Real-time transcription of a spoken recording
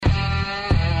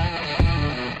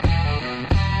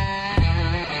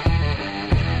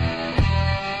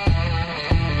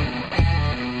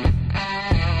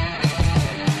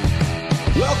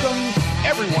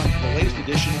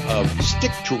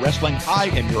Actual Wrestling. I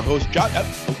am your host, John.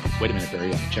 Wait a minute,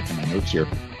 Barry. I'm checking my notes here.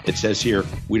 It says here,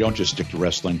 we don't just stick to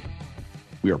wrestling.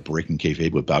 We are breaking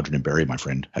kayfabe with Bowden and Barry, my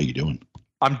friend. How you doing?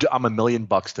 I'm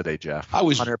 $1,000,000 today, Jeff. I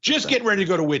was 100%. just getting ready to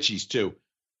go to Witchy's, too.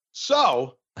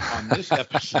 So, on this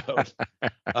episode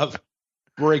of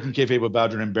Breaking Kayfabe with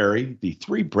Bowden and Barry, the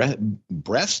three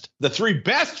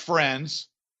best friends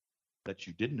that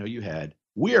you didn't know you had,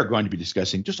 we are going to be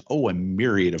discussing just, a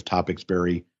myriad of topics,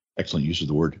 Barry. Excellent use of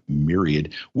the word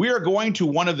myriad. We are going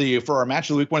to for our match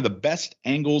of the week, one of the best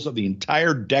angles of the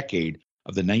entire decade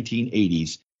of the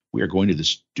 1980s. We are going to the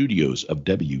studios of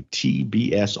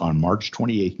WTBS on March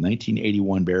 28th,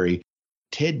 1981, Barry.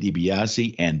 Ted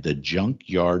DiBiase and the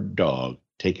Junkyard Dog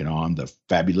taking on the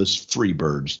fabulous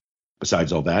Freebirds.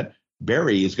 Besides all that,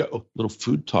 Barry has got a little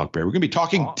food talk, Barry. We're going to be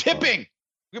talking tipping.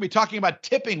 We're going to be talking about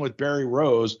tipping with Barry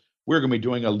Rose. We're going to be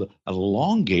doing a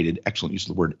elongated, excellent use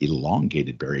of the word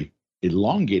elongated, Barry,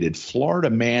 elongated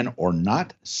Florida Man or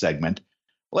Not segment.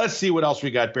 Let's see what else we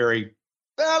got, Barry.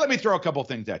 Let me throw a couple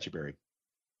things at you, Barry.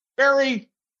 Barry,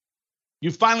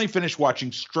 you finally finished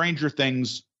watching Stranger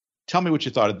Things. Tell me what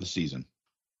you thought of the season.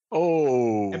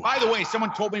 Oh. And by the way,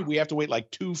 someone told me we have to wait like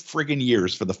 2 friggin'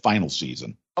 years for the final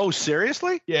season. Oh,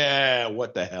 seriously? Yeah,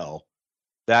 what the hell?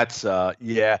 That's,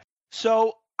 yeah.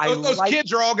 So those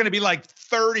kids are all going to be like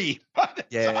 30.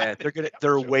 Yeah,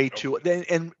 they're way too,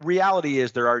 and reality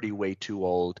is they're already way too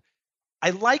old. I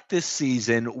like this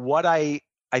season. What I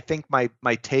think my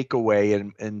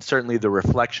takeaway and certainly the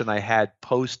reflection I had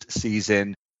post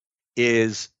season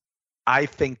is I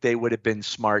think they would have been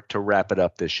smart to wrap it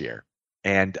up this year.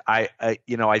 And I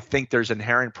think there's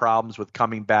inherent problems with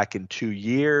coming back in 2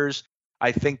 years.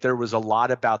 I think there was a lot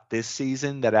about this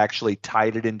season that actually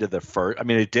tied it into the first. I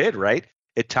mean, it did, right?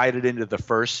 It tied it into the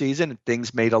first season and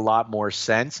things made a lot more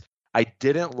sense. I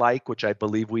didn't like, which I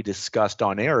believe we discussed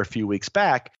on air a few weeks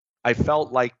back, I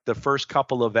felt like the first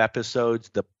couple of episodes,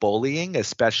 the bullying,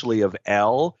 especially of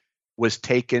Elle, was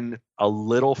taken a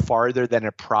little farther than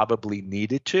it probably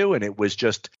needed to. And it was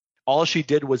just, all she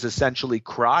did was essentially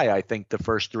cry, I think, the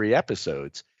first 3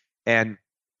 episodes. And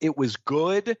it was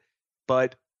good,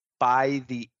 but by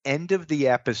the end of the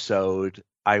episode,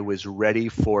 I was ready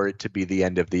for it to be the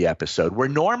end of the episode, where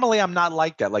normally I'm not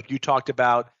like that. Like you talked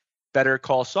about Better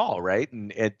Call Saul, right?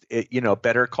 And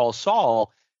Better Call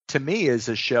Saul to me is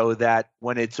a show that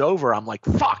when it's over, I'm like,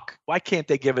 fuck, why can't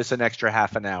they give us an extra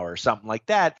half an hour or something like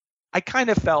that? I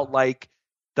kind of felt like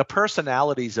the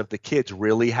personalities of the kids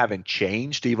really haven't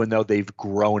changed, even though they've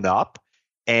grown up.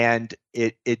 And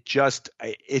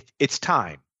it's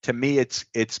time. To me,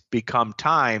 it's become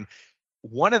time.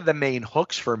 One of the main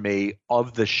hooks for me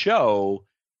of the show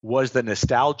was the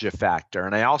nostalgia factor.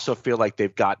 And I also feel like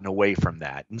they've gotten away from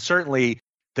that. And certainly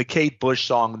the Kate Bush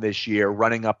song this year,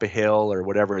 Running Up a Hill or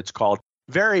whatever it's called,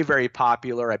 very, very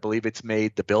popular. I believe it's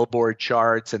made the Billboard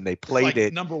charts and they played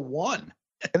it. Number one.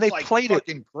 And they like played it.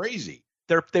 Fucking crazy.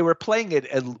 They were playing it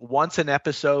once an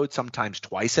episode, sometimes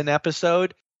twice an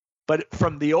episode. But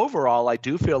from the overall, I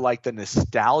do feel like the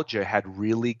nostalgia had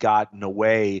really gotten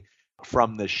away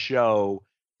from the show.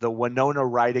 The Winona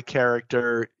Ryder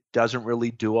character doesn't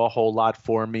really do a whole lot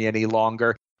for me any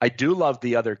longer. I do love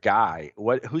the other guy.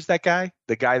 Who's that guy?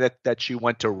 The guy that she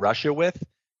went to Russia with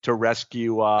to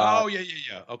rescue.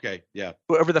 Yeah. Okay, yeah.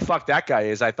 Whoever the fuck that guy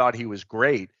is, I thought he was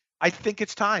great. I think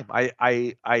it's time.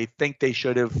 I think they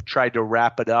should have tried to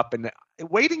wrap it up. And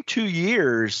waiting 2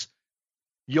 years,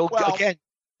 you'll get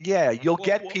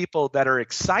people that are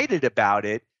excited about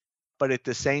it. But at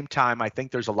the same time, I think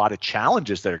there's a lot of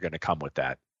challenges that are going to come with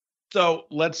that. So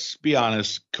let's be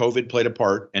honest. COVID played a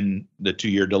part in the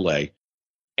 2-year delay.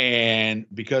 And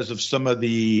because of some of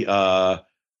the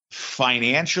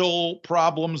financial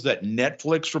problems that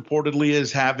Netflix reportedly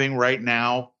is having right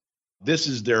now, this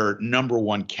is their number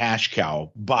one cash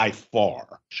cow by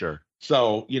far. Sure.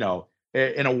 So,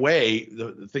 in a way,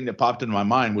 the thing that popped into my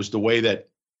mind was the way that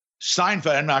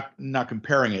Seinfeld, I'm not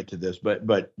comparing it to this,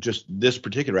 but just this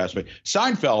particular aspect,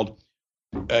 Seinfeld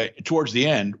towards the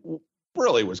end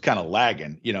really was kind of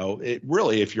lagging. It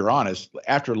really, if you're honest,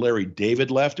 after Larry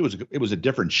David left, it was a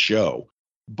different show,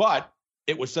 but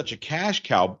it was such a cash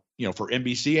cow, for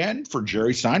NBC and for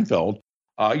Jerry Seinfeld,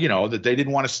 that they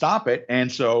didn't want to stop it.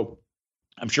 And so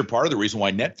I'm sure part of the reason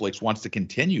why Netflix wants to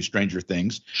continue Stranger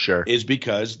Things is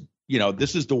because,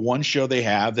 this is the one show they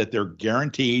have that they're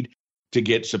guaranteed to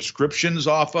get subscriptions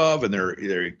off of, and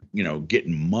they're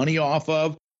getting money off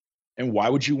of. And why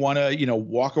would you want to,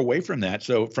 walk away from that?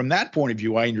 So from that point of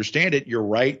view, I understand it. You're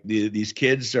right. These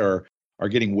kids are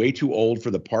getting way too old for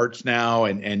the parts now,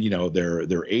 and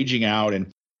they're aging out.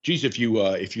 And geez, if you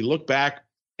look back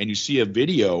and you see a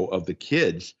video of the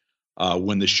kids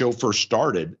when the show first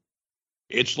started,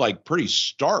 it's like pretty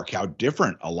stark how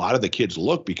different a lot of the kids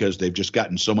look because they've just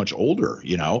gotten so much older,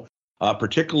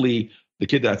 particularly the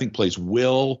kid that I think plays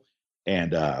Will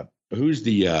and who's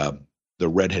the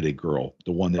redheaded girl,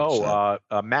 the one that's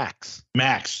Max.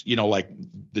 Max, like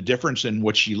the difference in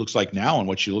what she looks like now and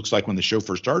what she looks like when the show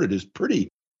first started is pretty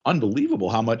unbelievable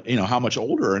how much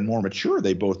older and more mature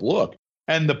they both look.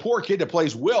 And the poor kid that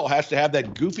plays Will has to have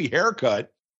that goofy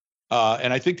haircut.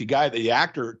 And I think the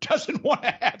actor doesn't want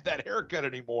to have that haircut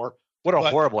anymore. What a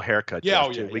horrible haircut. Yeah,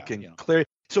 we can clear.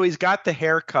 So he's got the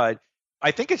haircut. I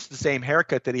think it's the same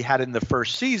haircut that he had in the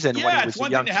first season when he was a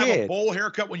young kid. It's one thing to have a bowl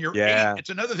haircut when you're 8.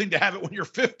 It's another thing to have it when you're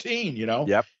 15,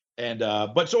 Yep. And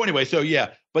but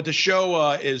the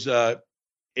show is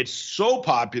it's so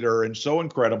popular and so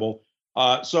incredible.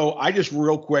 So I just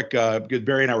real quick, because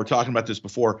Barry and I were talking about this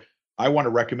before, I want to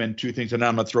recommend 2 things, and then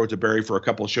I'm going to throw it to Barry for a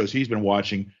couple of shows he's been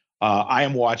watching. I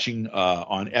am watching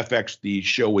on FX the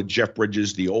show with Jeff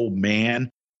Bridges, The Old Man,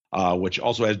 which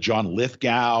also has John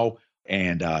Lithgow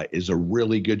and is a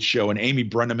really good show. And Amy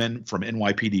Brenneman from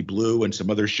NYPD Blue and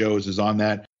some other shows is on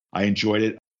that. I enjoyed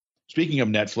it. Speaking of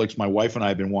Netflix, my wife and I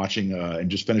have been watching and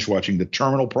just finished watching The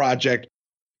Terminal Project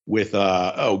with,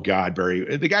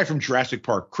 Barry, the guy from Jurassic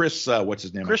Park, Chris, what's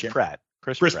his name? Chris Pratt.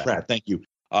 Chris Pratt, thank you.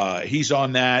 He's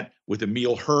on that with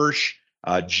Emile Hirsch.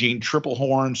 Gene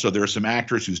Triplehorn. So there are some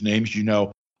actors whose names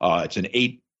it's an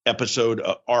 8-episode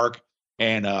arc.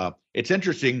 And it's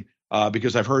interesting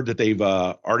because I've heard that they've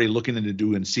already looking into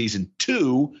doing season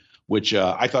 2, which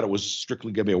I thought it was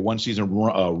strictly going to be a 1-season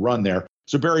run there.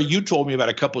 So, Barry, you told me about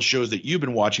a couple of shows that you've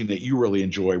been watching that you really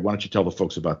enjoy. Why don't you tell the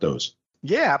folks about those?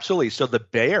 Yeah, absolutely. So The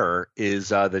Bear is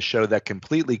the show that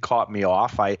completely caught me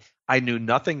off. I knew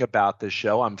nothing about this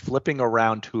show. I'm flipping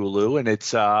around Hulu, and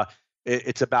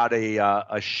it's about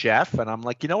a chef, and I'm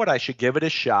like, you know what? I should give it a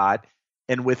shot.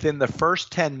 And within the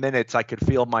first 10 minutes, I could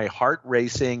feel my heart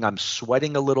racing. I'm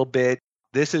sweating a little bit.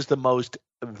 This is the most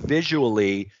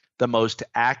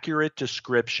accurate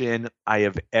description I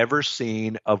have ever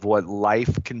seen of what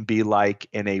life can be like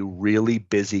in a really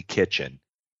busy kitchen,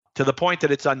 to the point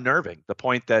that it's unnerving, the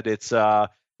point that it's I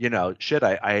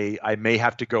may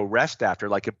have to go rest after.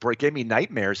 Like, it gave me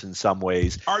nightmares in some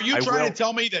ways. Are you trying to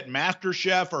tell me that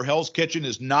MasterChef or Hell's Kitchen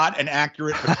is not an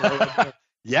accurate portrayal?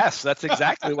 Yes, that's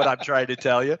exactly what I'm trying to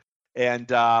tell you.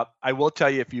 And I will tell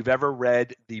you, if you've ever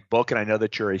read the book, and I know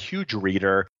that you're a huge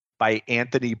reader, by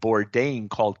Anthony Bourdain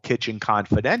called Kitchen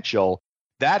Confidential,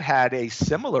 that had a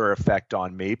similar effect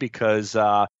on me because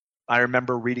I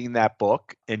remember reading that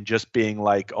book and just being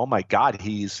like, oh my God,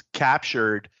 he's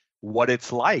captured what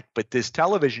it's like. But this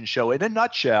television show, in a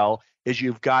nutshell, is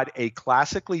you've got a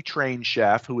classically trained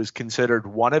chef who is considered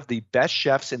one of the best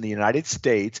chefs in the United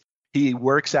States. He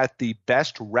works at the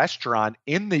best restaurant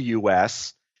in the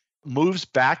U.S., moves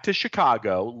back to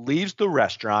Chicago, leaves the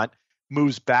restaurant,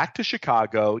 moves back to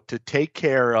Chicago to take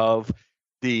care of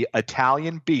the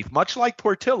Italian beef, much like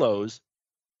Portillo's,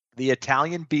 the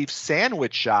Italian beef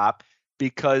sandwich shop,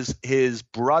 because his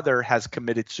brother has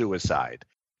committed suicide.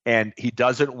 And he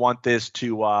doesn't want this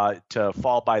to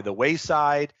fall by the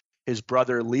wayside. His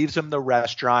brother leaves him the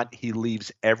restaurant. He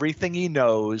leaves everything he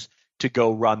knows to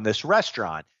go run this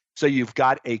restaurant. So you've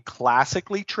got a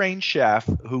classically trained chef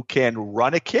who can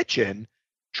run a kitchen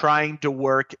trying to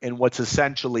work in what's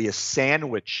essentially a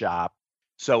sandwich shop.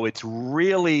 So it's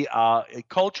really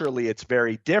culturally, it's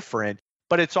very different,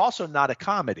 but it's also not a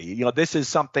comedy. This is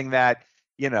something that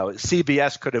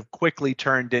CBS could have quickly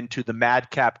turned into the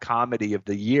madcap comedy of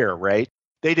the year, right?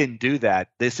 They didn't do that.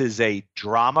 This is a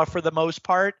drama for the most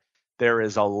part. There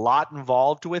is a lot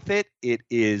involved with it. It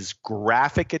is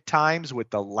graphic at times with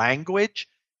the language.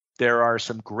 There are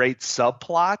some great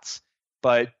subplots,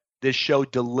 but this show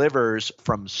delivers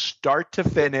from start to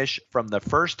finish, from the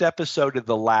first episode to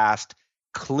the last.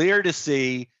 Clear to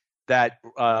see that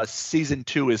season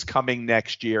 2 is coming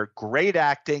next year. Great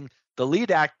acting. The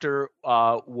lead actor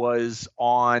was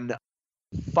on,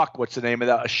 what's the name of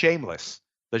that? Shameless.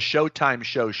 The Showtime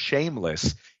show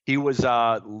Shameless. He was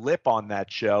Lip on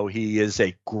that show. He is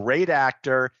a great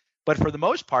actor. But for the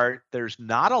most part, there's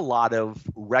not a lot of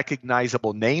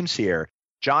recognizable names here.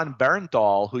 John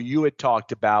Bernthal, who you had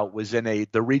talked about, was in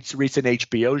the recent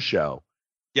HBO show.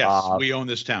 Yes, We Own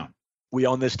This Town. We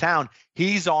Own This Town.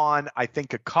 He's on, I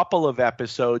think, a couple of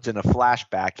episodes in a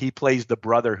flashback. He plays the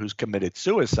brother who's committed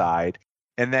suicide.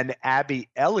 And then Abby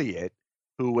Elliott,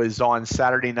 who was on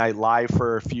Saturday Night Live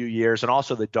for a few years, and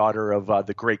also the daughter of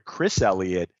the great Chris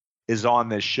Elliott, is on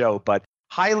this show. But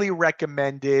highly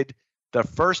recommended. The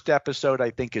first episode, I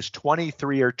think, is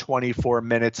 23 or 24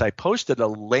 minutes. I posted a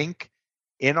link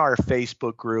in our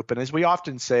Facebook group. And as we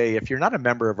often say, if you're not a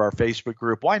member of our Facebook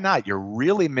group, why not? You're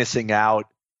really missing out.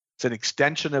 It's an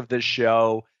extension of this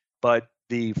show. But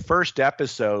the first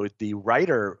episode, the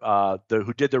writer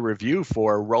who did the review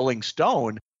for Rolling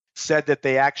Stone said that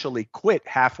they actually quit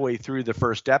halfway through the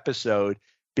first episode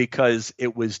because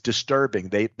it was disturbing.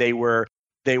 They were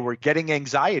getting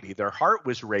anxiety. Their heart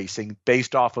was racing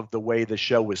based off of the way the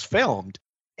show was filmed.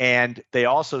 And they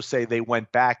also say they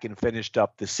went back and finished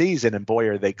up the season, and boy,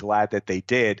 are they glad that they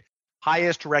did.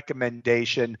 Highest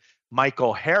recommendation,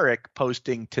 Michael Herrick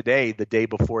posting today, the day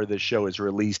before the show is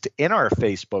released, in our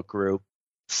Facebook group,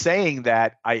 saying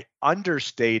that I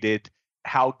understated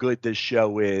how good this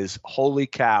show is. Holy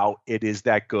cow, it is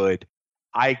that good.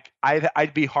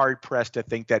 I'd be hard pressed to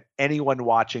think that anyone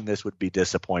watching this would be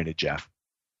disappointed, Jeff.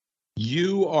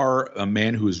 You are a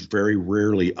man who is very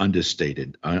rarely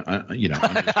understated.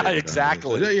 Understated,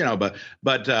 Exactly.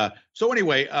 But so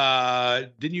anyway,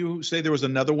 didn't you say there was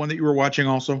another one that you were watching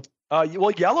also?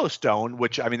 Well, Yellowstone,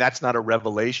 which I mean, that's not a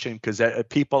revelation because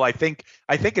people, I think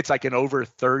it's like an over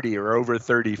 30 or over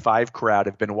 35 crowd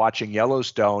have been watching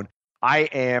Yellowstone. I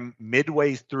am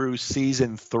midway through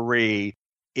season 3.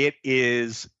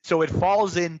 It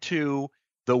falls into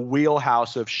the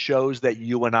wheelhouse of shows that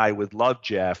you and I would love,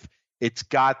 Jeff. It's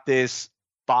got this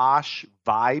Bosch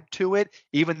vibe to it,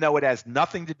 even though it has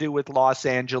nothing to do with Los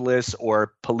Angeles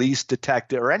or police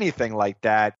detective or anything like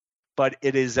that. But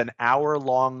it is an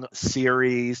hour-long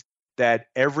series that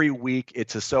every week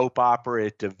it's a soap opera.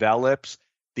 It develops.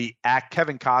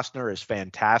 Kevin Costner is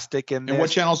fantastic in this. And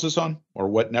what channel is this on, or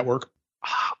what network?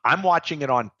 I'm watching it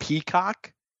on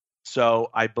Peacock, so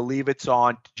I believe it's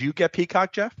on. Do you get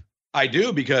Peacock, Jeff? I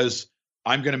do, because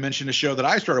I'm going to mention a show that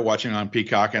I started watching on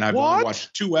Peacock, and I've only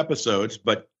watched 2 episodes,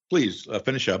 but please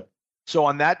finish up. So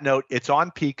on that note, it's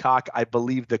on Peacock. I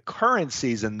believe the current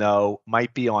season, though,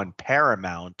 might be on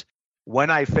Paramount. When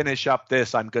I finish up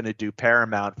this, I'm going to do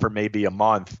Paramount for maybe a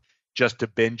month just to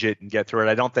binge it and get through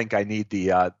it. I don't think I need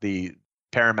the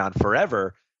Paramount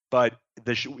forever, but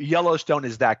Yellowstone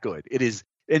is that good. It is,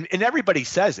 and everybody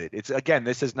says it. It's, again,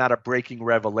 this is not a breaking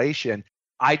revelation.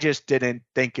 I just didn't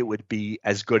think it would be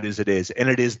as good as it is, and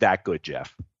it is that good,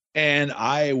 Jeff. And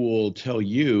I will tell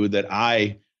you that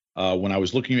when I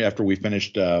was looking after we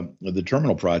finished the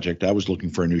Terminal Project, I was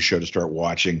looking for a new show to start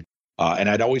watching, and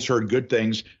I'd always heard good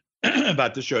things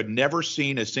about this show. I'd never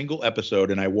seen a single episode,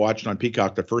 and I watched on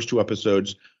Peacock the first 2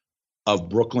 episodes of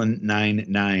Brooklyn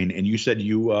Nine-Nine. And you said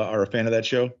you are a fan of that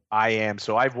show? I am.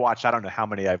 So I've watched, I don't know how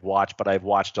many I've watched, but I've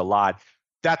watched a lot.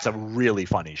 That's a really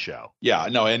funny show. Yeah,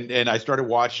 no, and I started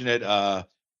watching it.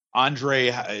 Andre,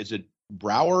 is it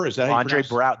Brower? Is that Andre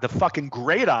Brower? The fucking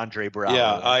great Andre Brower.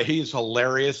 Yeah, he's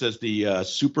hilarious as the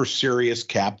super serious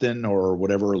captain or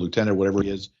whatever, lieutenant, whatever he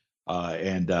is.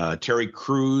 And Terry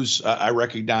Crews, I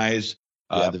recognize.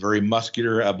 The very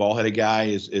muscular, bald-headed guy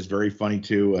is very funny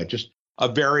too. Just a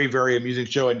very, very amusing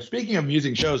show. And speaking of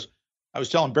amusing shows, I was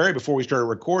telling Barry before we started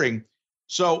recording.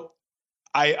 So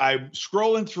I'm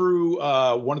scrolling through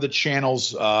one of the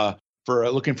channels for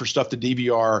looking for stuff to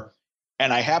DVR,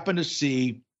 and I happened to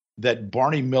see that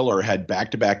Barney Miller had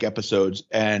back-to-back episodes.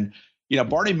 And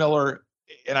Barney Miller,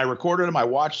 and I recorded him, I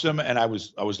watched him, and I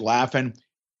was laughing.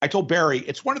 I told Barry,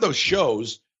 it's one of those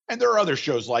shows, and there are other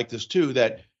shows like this too,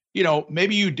 that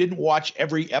maybe you didn't watch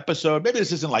every episode. Maybe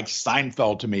this isn't like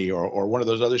Seinfeld to me or one of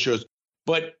those other shows.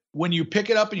 But when you pick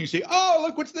it up and you say, oh,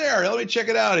 look what's there, let me check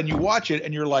it out, and you watch it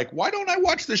and you're like, why don't I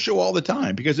watch this show all the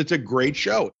time? Because it's a great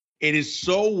show. It is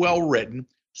so well written.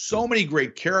 So many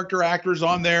great character actors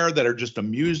on there that are just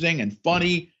amusing and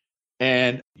funny.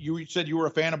 And you said you were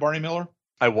a fan of Barney Miller?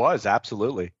 I was,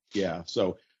 absolutely. Yeah.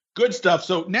 So good stuff.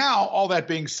 So now, all that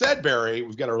being said, Barry,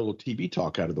 we've got our little TV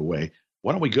talk out of the way.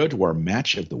 Why don't we go to our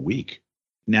match of the week?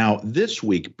 Now, this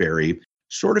week, Barry,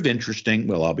 sort of interesting.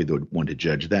 Well, I'll be the one to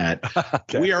judge that.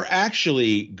 Okay. We are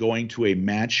actually going to a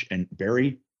match, and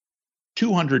Barry,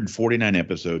 249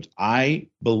 episodes. I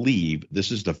believe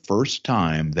this is the first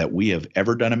time that we have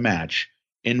ever done a match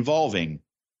involving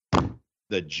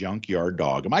the Junkyard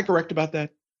Dog. Am I correct about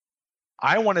that?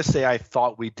 I want to say I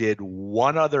thought we did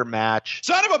one other match.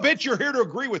 Son of a bitch, you're here to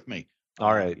agree with me.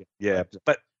 All right. Yeah.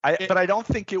 But I don't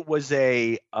think it was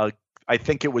I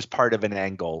think it was part of an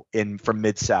angle from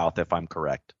Mid-South, if I'm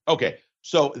correct. Okay.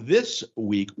 So this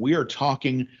week we are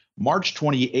talking March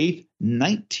 28th,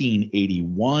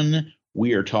 1981.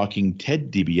 We are talking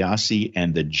Ted DiBiase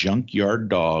and the Junkyard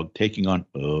Dog taking on,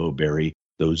 Barry,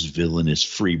 those villainous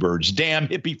freebirds, damn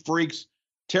hippie freaks,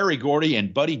 Terry Gordy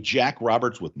and Buddy Jack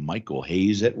Roberts with Michael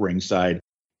Hayes at ringside.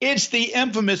 It's the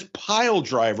infamous pile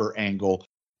driver angle.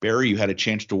 Barry, you had a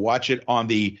chance to watch it on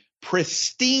the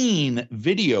pristine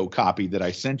video copy that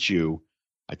I sent you.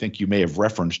 I think you may have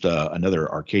referenced another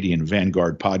Arcadian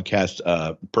Vanguard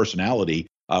podcast personality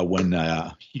when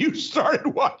you started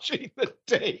watching the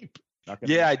tape.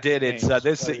 Yeah, I did. It's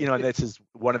this is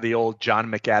one of the old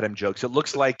John McAdam jokes. It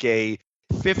looks like a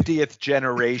 50th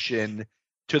generation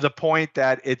to the point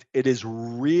that it is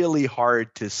really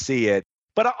hard to see it.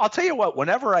 But I'll tell you what,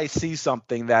 whenever I see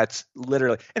something that's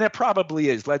literally, and it probably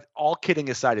is, all kidding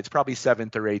aside, it's probably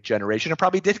 7th or 8th generation. It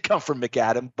probably did come from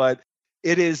McAdam, but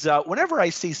it is, whenever I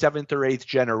see 7th or 8th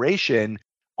generation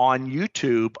on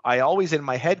YouTube, I always in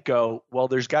my head go, well,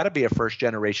 there's got to be a first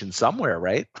generation somewhere,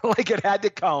 right? Like it had to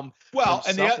come. Well,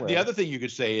 and the other thing you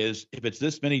could say is if it's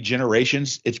this many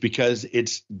generations, it's because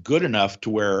it's good enough to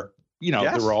where,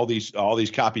 there were all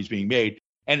these copies being made.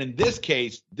 And in this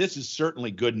case, this is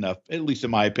certainly good enough, at least in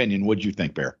my opinion. What do you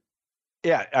think, Bear?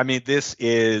 Yeah, I mean, this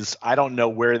is, I don't know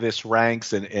where this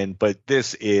ranks, but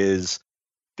this is,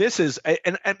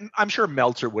 and I'm sure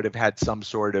Meltzer would have had some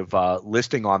sort of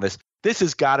listing on this. This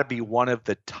has got to be one of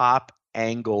the top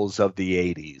angles of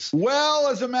the 80s. Well,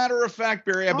 as a matter of fact,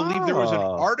 Barry, I believe there was an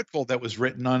article that was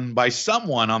written by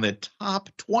someone on the top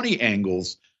 20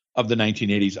 angles of the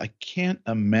 1980s. I can't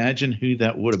imagine who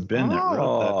that would have been that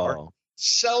wrote that article.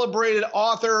 Celebrated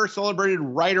author, celebrated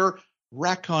writer,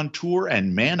 raconteur,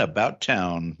 and man about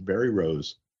town, Barry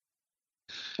Rose.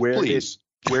 Where did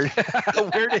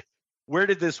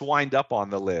this wind up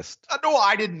on the list? No,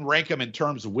 I didn't rank them in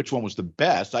terms of which one was the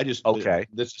best. I just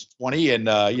this is 20, and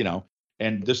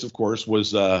and this of course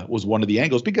was one of the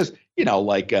angles because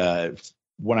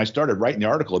when I started writing the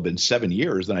article, it had been 7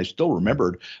 years, and I still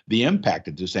remembered the impact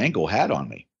that this angle had on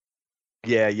me.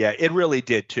 Yeah, it really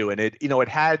did too, and it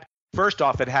had. First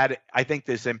off, I think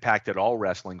this impacted all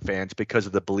wrestling fans because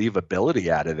of the believability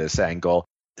out of this angle.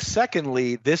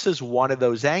 Secondly, this is one of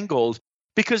those angles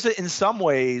because in some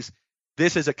ways,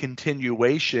 this is a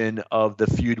continuation of the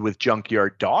feud with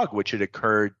Junkyard Dog, which had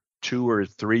occurred 2 or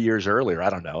 3 years earlier. I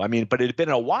don't know. I mean, but it had been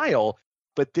a while,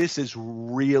 but this is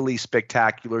really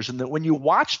spectacular. And when you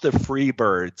watch the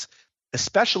Freebirds,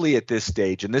 especially at this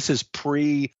stage, and this is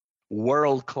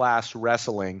pre-world-class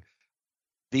wrestling,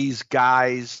 these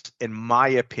guys, in my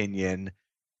opinion,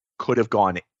 could have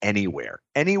gone anywhere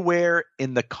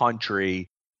in the country.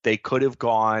 They could have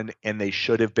gone, and they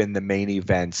should have been the main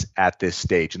events at this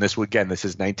stage. And this is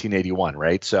 1981,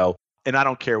 right? So, and I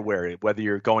don't care whether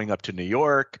you're going up to New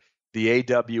York, the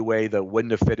AWA that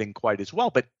wouldn't have fit in quite as well,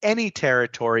 but any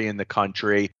territory in the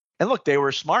country. And look, they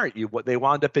were smart. They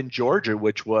wound up in Georgia,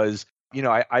 which was,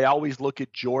 I always look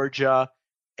at Georgia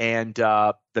and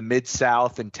the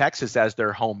Mid-South and Texas as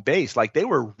their home base. Like they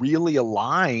were really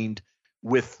aligned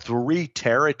with 3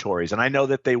 territories. And I know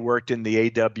that they worked in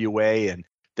the AWA and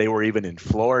they were even in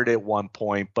Florida at one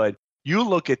point. But you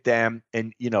look at them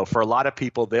and, for a lot of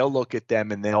people, they'll look at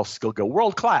them and they'll still go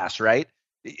world class, right?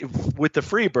 With the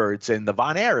Freebirds and the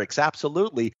Von Erichs,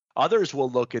 absolutely. Others will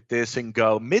look at this and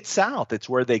go Mid-South. It's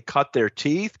where they cut their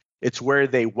teeth. It's where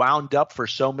they wound up for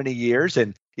so many years.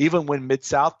 And even when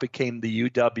Mid-South became the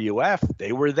UWF,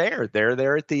 they were there. They're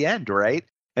there at the end, right?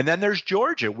 And then there's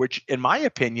Georgia, which, in my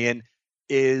opinion,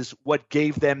 is what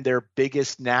gave them their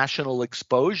biggest national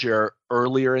exposure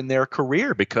earlier in their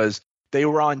career because they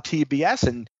were on TBS.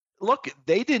 And look,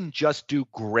 they didn't just do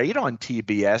great on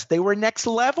TBS. They were next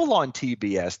level on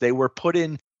TBS. They were put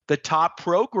in the top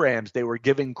programs. They were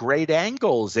given great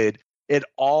angles. It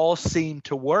all seemed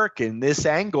to work. And this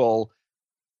angle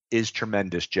is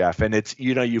tremendous, Jeff. And it's,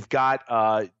 you've got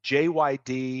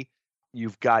JYD,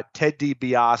 you've got Ted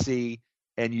DiBiase,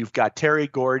 and you've got Terry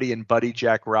Gordy and Buddy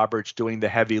Jack Roberts doing the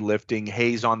heavy lifting,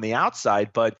 Hayes on the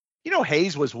outside. But,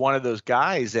 Hayes was one of those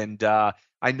guys. And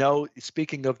I know,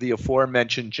 speaking of the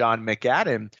aforementioned John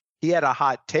McAdam, he had a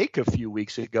hot take a few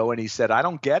weeks ago, and he said, I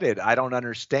don't get it. I don't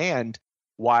understand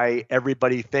why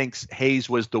everybody thinks Hayes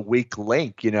was the weak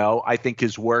link. I think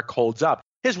his work holds up.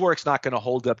 His work's not going to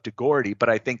hold up to Gordy, but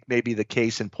I think maybe the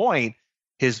case in point,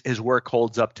 his work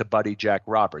holds up to Buddy Jack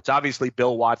Roberts. Obviously,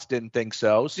 Bill Watts didn't think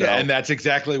so. Yeah, and that's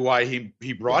exactly why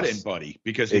he brought in Buddy,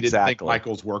 because he didn't think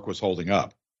Michael's work was holding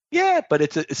up. Yeah, but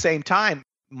at the same time,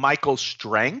 Michael's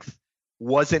strength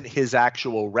wasn't his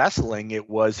actual wrestling; it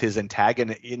was his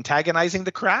antagonizing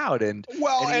the crowd, and he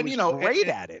was great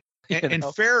at it. In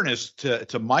fairness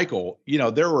to Michael,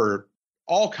 there were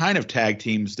all kind of tag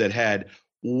teams that had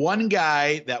one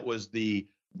guy that was the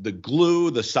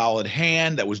glue, the solid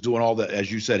hand that was doing all the,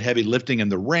 as you said, heavy lifting in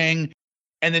the ring.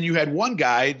 And then you had one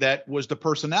guy that was the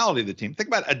personality of the team. Think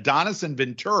about Adonis and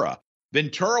Ventura.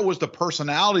 Ventura was the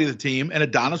personality of the team, and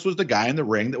Adonis was the guy in the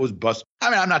ring that was bust. I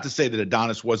mean, I'm not to say that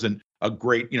Adonis wasn't a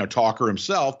great, talker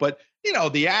himself, but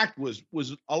the act was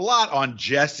a lot on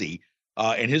Jesse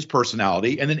and his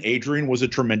personality, and then Adrian was a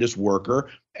tremendous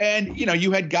worker, and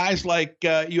you had guys like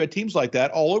you had teams like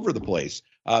that all over the place.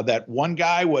 That one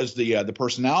guy was the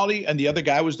personality, and the other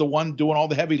guy was the one doing all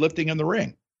the heavy lifting in the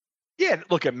ring. Yeah,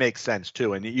 look, it makes sense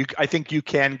too, and I think you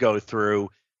can go through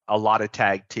a lot of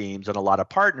tag teams and a lot of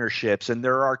partnerships, and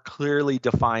there are clearly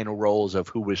defined roles of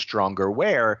who was stronger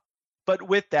where. But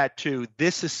with that too,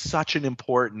 this is such an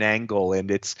important angle, and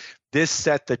this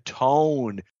set the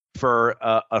tone for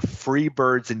a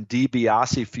Freebirds and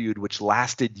DiBiase feud, which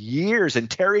lasted years, and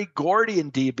Terry Gordy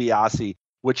and DiBiase,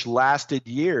 which lasted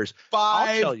years.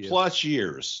 5+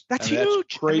 years. That's huge.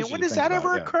 That's crazy. When does that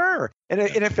ever occur? And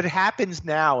if it happens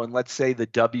now, and let's say the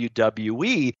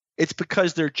WWE, it's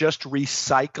because they're just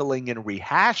recycling and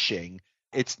rehashing.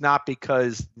 It's not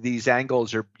because these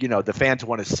angles are, the fans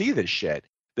want to see this shit.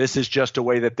 This is just a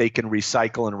way that they can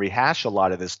recycle and rehash a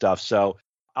lot of this stuff. So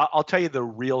I'll tell you the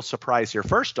real surprise here.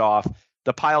 First off,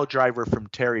 the pile driver from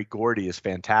Terry Gordy is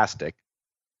fantastic.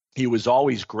 He was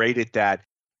always great at that.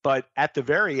 But at the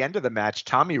very end of the match,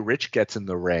 Tommy Rich gets in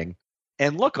the ring.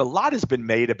 And look, a lot has been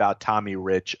made about Tommy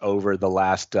Rich over the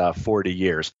last 40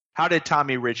 years. How did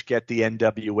Tommy Rich get the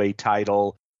NWA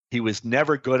title? He was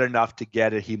never good enough to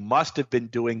get it. He must have been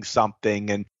doing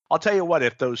something. And I'll tell you what,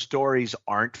 if those stories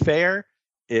aren't fair,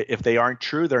 if they aren't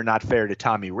true, they're not fair to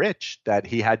Tommy Rich, that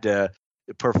he had to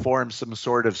perform some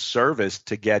sort of service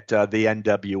to get the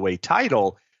NWA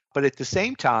title. But at the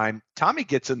same time, Tommy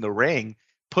gets in the ring,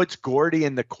 puts Gordy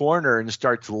in the corner and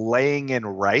starts laying in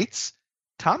rights.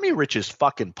 Tommy Rich's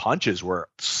fucking punches were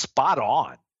spot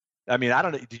on. I mean, I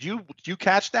don't know. Did you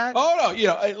catch that? Oh,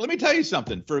 no. Let me tell you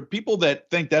something. For people that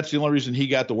think that's the only reason he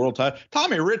got the world title,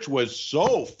 Tommy Rich was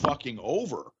so fucking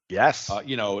over. Yes.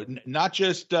 Not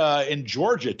just in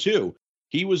Georgia, too.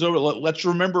 He was over. Let's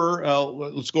remember,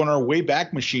 let's go on our way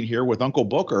back machine here with Uncle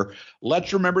Booker.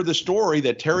 Let's remember the story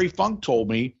that Terry Funk told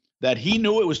me, that he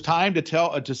knew it was time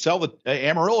to sell the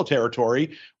Amarillo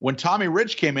territory when Tommy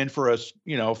Rich came in for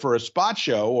a spot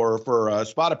show or for a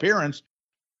spot appearance.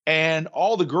 And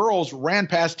all the girls ran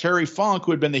past Terry Funk,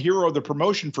 who had been the hero of the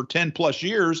promotion for 10+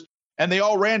 years. And they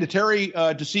all ran to Terry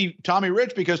to see Tommy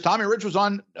Rich because Tommy Rich was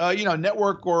on,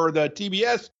 network or the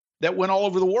TBS that went all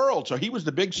over the world. So he was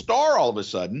the big star all of a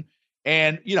sudden.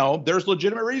 And, there's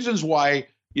legitimate reasons why,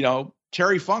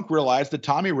 Terry Funk realized that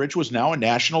Tommy Rich was now a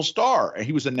national star, and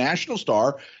he was a national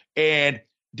star. And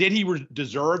did he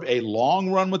deserve a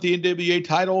long run with the NWA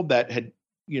title that had,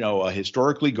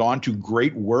 historically gone to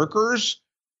great workers?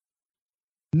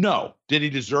 No. Did he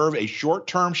deserve a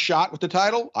short-term shot with the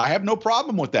title? I have no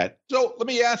problem with that. So let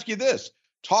me ask you this.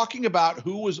 Talking about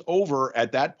who was over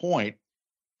at that point,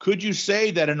 could you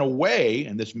say that in a way,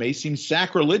 and this may seem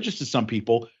sacrilegious to some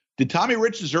people, did Tommy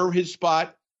Rich deserve his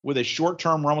spot with a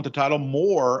short-term run with the title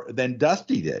more than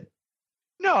Dusty did?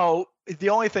 No. The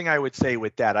only thing I would say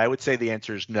with that, I would say the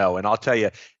answer is no. And I'll tell you,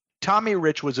 Tommy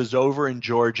Rich was as over in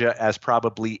Georgia as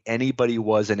probably anybody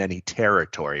was in any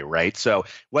territory, right? So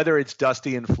whether it's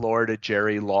Dusty in Florida,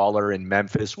 Jerry Lawler in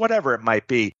Memphis, whatever it might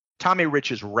be, Tommy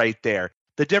Rich is right there.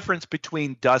 The difference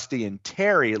between Dusty and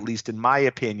Terry, at least in my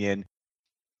opinion,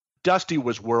 Dusty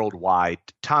was worldwide.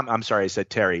 I said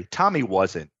Terry. Tommy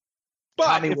wasn't.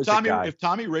 But if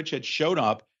Tommy Rich had shown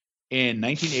up in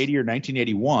 1980 or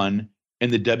 1981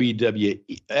 in the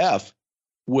WWF,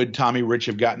 would Tommy Rich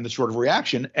have gotten the sort of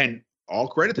reaction? And all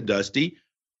credit to Dusty.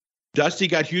 Dusty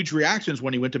got huge reactions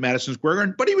when he went to Madison Square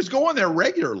Garden, but he was going there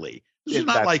regularly. This is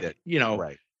not like,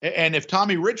 right. And if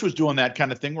Tommy Rich was doing that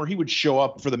kind of thing where he would show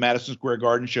up for the Madison Square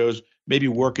Garden shows, maybe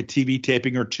work a TV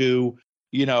taping or two,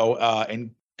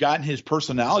 and gotten his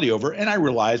personality over. And I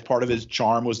realized part of his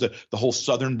charm was the whole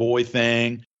Southern boy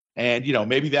thing. And,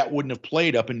 maybe that wouldn't have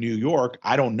played up in New York.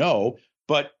 I don't know.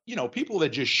 But, people that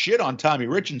just shit on Tommy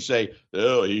Rich and say,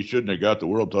 oh, he shouldn't have got the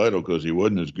world title because he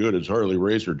wasn't as good as Harley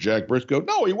Race or Jack Briscoe.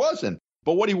 No, he wasn't.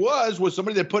 But what he was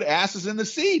somebody that put asses in the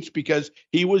seats because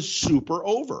he was super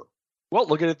over. Well,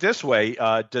 look at it this way.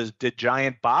 Did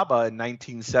Giant Baba in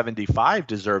 1975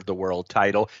 deserve the world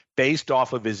title based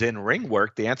off of his in-ring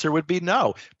work? The answer would be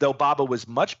no, though Baba was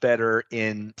much better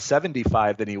in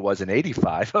 75 than he was in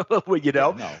 85,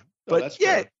 No, but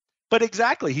yeah. But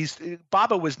exactly,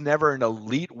 Baba was never an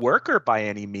elite worker by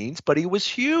any means, but he was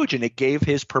huge, and it gave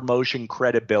his promotion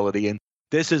credibility. And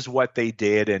this is what they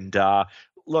did. And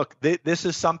look, this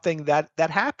is something that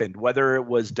happened. Whether it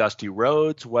was Dusty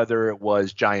Rhodes, whether it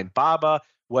was Giant Baba,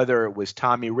 whether it was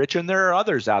Tommy Rich, and there are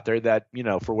others out there that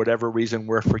for whatever reason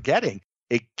we're forgetting.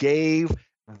 It gave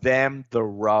them the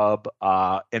rub,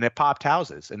 and it popped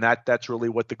houses, and that's really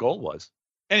what the goal was.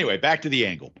 Anyway, back to the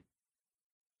angle.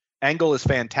 Angle is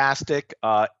fantastic.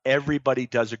 Everybody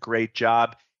does a great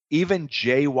job. Even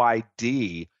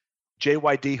JYD,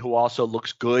 who also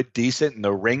looks good, decent in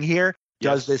the ring here,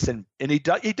 does this, and he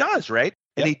does, right?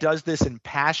 And he does this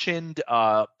impassioned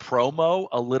promo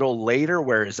a little later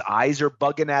where his eyes are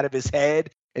bugging out of his head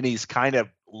and he's kind of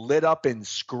lit up and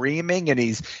screaming, and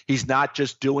he's not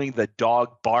just doing the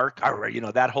dog bark or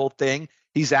that whole thing.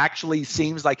 He's actually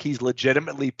seems like he's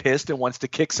legitimately pissed and wants to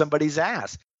kick somebody's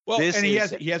ass. Well, he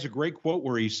has a great quote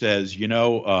where he says, he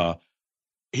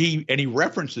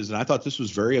references, and I thought this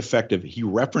was very effective. He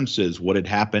references what had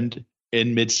happened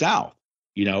in Mid-South.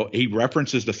 He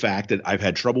references the fact that I've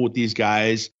had trouble with these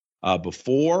guys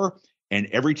before, and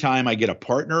every time I get a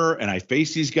partner and I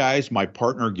face these guys, my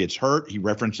partner gets hurt. He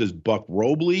references Buck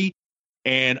Robley,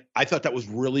 and I thought that was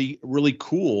really, really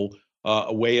cool,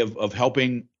 a way of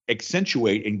helping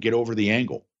accentuate and get over the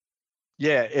angle.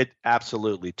 Yeah, it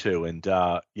absolutely too. And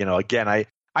again,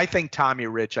 I think Tommy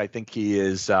Rich, I think he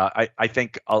is. I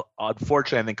think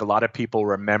unfortunately, I think a lot of people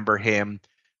remember him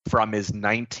from his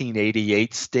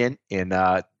 1988 stint in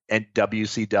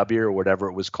WCW or whatever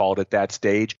it was called at that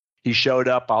stage. He showed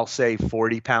up, I'll say,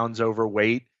 40 pounds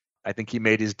overweight. I think he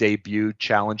made his debut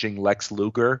challenging Lex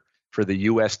Luger for the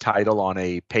U.S. title on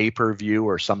a pay-per-view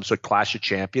or some sort of Clash of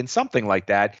Champions, something like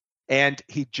that. And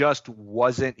he just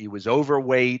wasn't. He was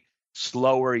overweight,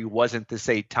 slower. He wasn't to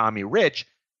say Tommy Rich.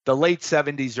 The late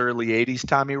 70s, early 80s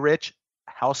Tommy Rich,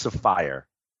 House of Fire.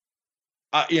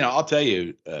 I'll tell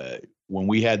you, when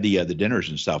we had the dinners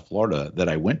in South Florida that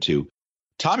I went to,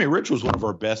 Tommy Rich was one of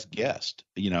our best guests.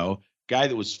 Guy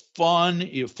that was fun,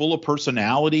 full of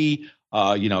personality,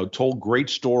 told great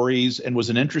stories and was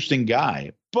an interesting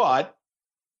guy. But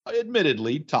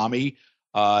admittedly, Tommy,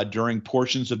 during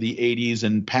portions of the 80s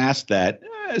and past that,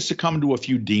 succumbed to a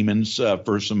few demons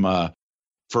for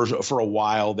a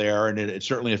while there, and it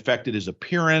certainly affected his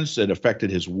appearance. It affected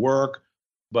his work.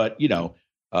 But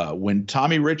when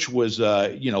Tommy Rich was,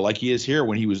 like he is here,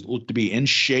 when he was looked to be in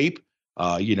shape,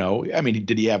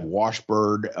 did he have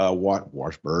washboard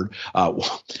abs?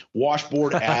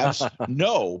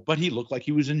 No, but he looked like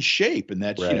he was in shape, and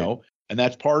that's right. And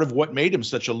that's part of what made him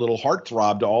such a little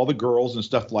heartthrob to all the girls and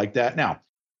stuff like that. Now,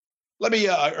 let me.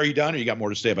 Are you done, or you got more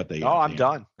to say about the? Oh, I'm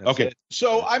done. That's okay. it.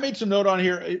 So I made some note on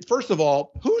here. First of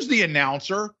all, who's the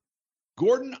announcer?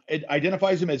 Gordon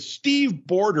identifies him as Steve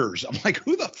Borders. I'm like,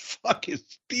 who the fuck is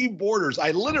Steve Borders?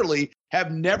 I literally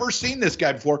have never seen this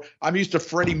guy before. I'm used to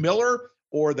Freddie Miller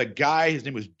or the guy. His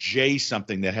name was Jay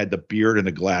something that had the beard and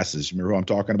the glasses. Remember who I'm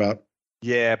talking about?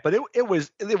 Yeah, but it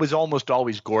was almost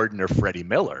always Gordon or Freddie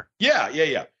Miller.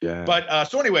 Yeah. But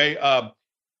so anyway,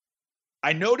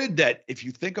 I noted that if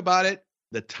you think about it,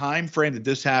 the time frame that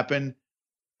this happened,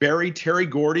 Terry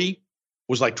Gordy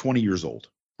was like 20 years old.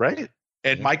 Right.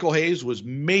 And Michael Hayes was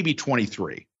maybe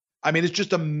 23. I mean, it's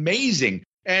just amazing.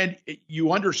 And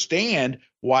you understand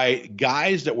why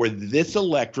guys that were this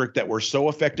electric, that were so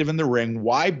effective in the ring,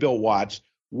 why Bill Watts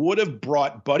would have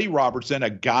brought Buddy Robertson, a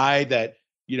guy that,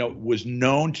 was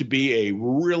known to be a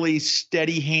really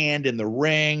steady hand in the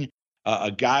ring,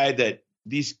 a guy that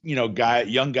these,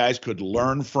 young guys could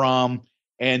learn from.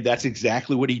 And that's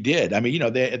exactly what he did. I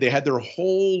mean, they had their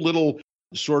whole little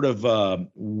sort of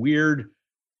weird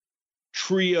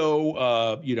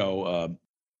trio.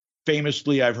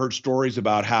 Famously, I've heard stories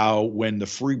about how when the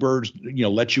Freebirds,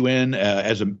 let you in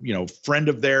as a, friend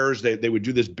of theirs, they would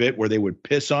do this bit where they would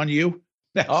piss on you.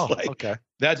 Okay.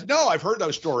 I've heard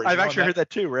those stories. I've actually heard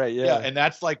that too, right? Yeah. And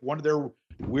that's like one of their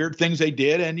weird things they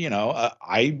did. And,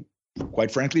 I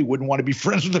quite frankly wouldn't want to be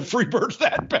friends with the Freebirds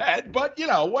that bad, but,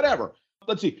 whatever.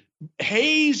 Let's see.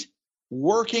 Hayes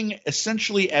working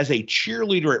essentially as a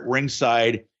cheerleader at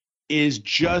ringside is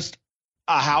just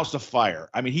a house of fire.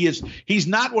 I mean, he's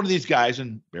not one of these guys,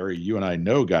 and Barry, you and I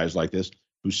know guys like this,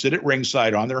 who sit at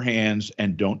ringside on their hands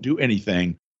and don't do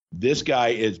anything. This guy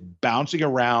is bouncing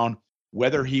around,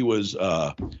 whether he was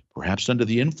perhaps under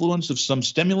the influence of some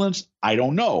stimulants, I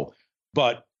don't know.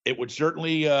 But it would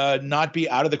certainly not be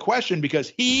out of the question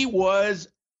because he was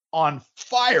on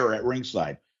fire at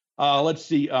ringside. Let's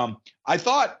see. I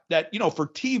thought that, for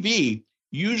TV,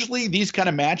 usually these kind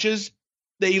of matches,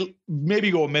 they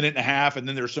maybe go a minute and a half and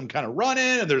then there's some kind of run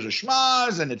in and there's a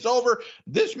schmaz and it's over.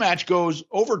 This match goes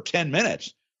over 10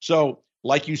 minutes. So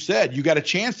like you said, you got a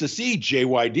chance to see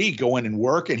JYD go in and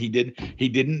work, and he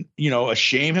didn't,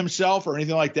 shame himself or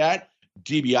anything like that.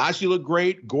 DiBiase looked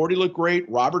great. Gordy looked great.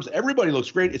 Roberts, everybody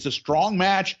looks great. It's a strong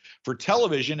match for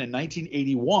television in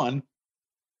 1981.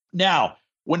 Now,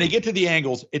 when they get to the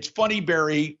angles, it's funny,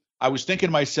 Barry. I was thinking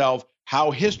to myself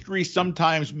how history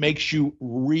sometimes makes you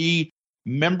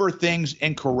remember things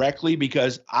incorrectly,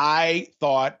 because I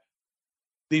thought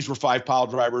these were 5 pile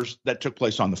drivers that took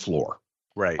place on the floor.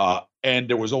 Right. And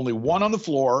there was only one on the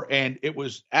floor, and it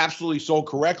was absolutely sold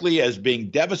correctly as being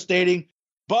devastating.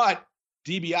 But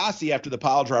DiBiase, after the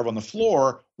pile driver on the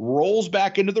floor, rolls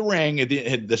back into the ring.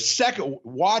 And the second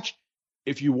watch,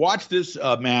 if you watch this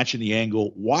match in the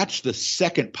angle, watch the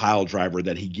second pile driver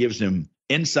that he gives him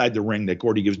inside the ring that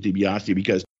Gordy gives DiBiase,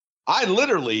 because I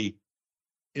literally,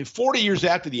 in 40 years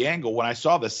after the angle, when I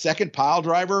saw the second pile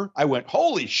driver, I went,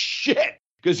 holy shit,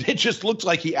 because it just looks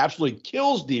like he absolutely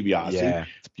kills DiBiase. Yeah,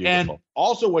 it's beautiful. And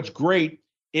also what's great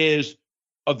is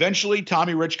eventually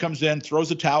Tommy Rich comes in, throws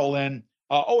the towel in.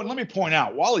 And let me point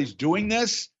out, while he's doing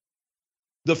this,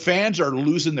 the fans are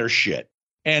losing their shit.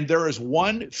 And there is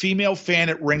one female fan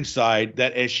at ringside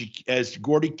that as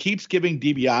Gordy keeps giving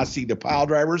DiBiase the pile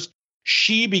drivers,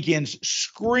 she begins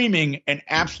screaming in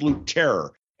absolute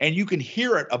terror. And you can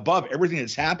hear it above everything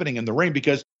that's happening in the ring,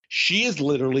 because she is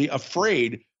literally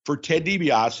afraid for Ted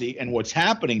DiBiase and what's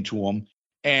happening to him.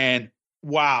 And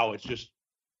wow, it's just,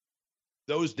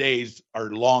 those days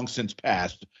are long since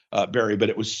past, Barry, but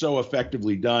it was so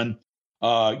effectively done.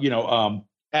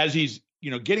 As he's,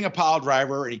 getting a pile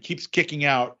driver and he keeps kicking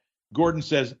out, Gordon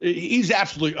says he's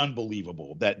absolutely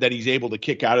unbelievable that he's able to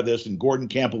kick out of this, and Gordon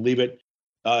can't believe it.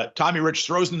 Tommy Rich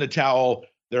throws in the towel.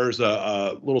 There's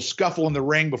a little scuffle in the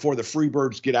ring before the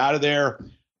Freebirds get out of there.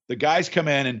 The guys come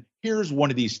in, and here's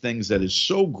one of these things that is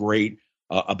so great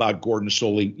about Gordon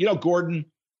Solie. Gordon,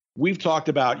 we've talked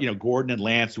about, Gordon and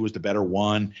Lance, who was the better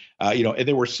one, and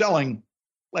they were selling,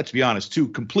 let's be honest, 2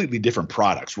 completely different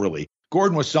products, really.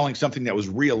 Gordon was selling something that was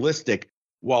realistic,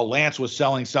 while Lance was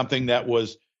selling something that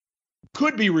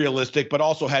could be realistic, but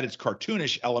also had its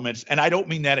cartoonish elements. And I don't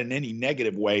mean that in any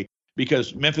negative way,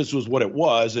 because Memphis was what it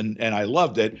was, and I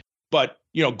loved it. But,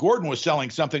 Gordon was selling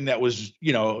something that was,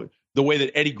 the way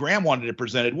that Eddie Graham wanted it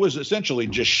presented was essentially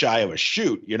just shy of a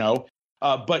shoot,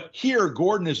 But here,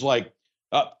 Gordon is like,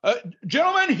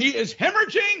 gentlemen, he is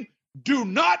hemorrhaging. Do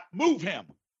not move him,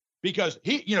 because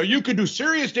you could do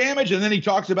serious damage. And then he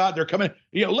talks about they're coming,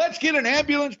 let's get an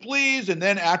ambulance, please. And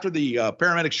then after the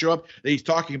paramedics show up, he's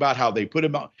talking about how they put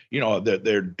him out,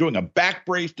 they're doing a back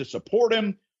brace to support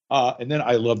him. And then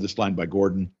I love this line by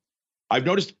Gordon. I've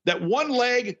noticed that one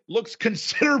leg looks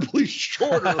considerably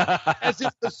shorter, as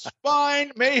if the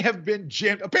spine may have been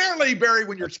jammed. Apparently, Barry,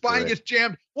 when your spine gets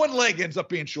jammed, one leg ends up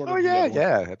being shorter. Oh, yeah,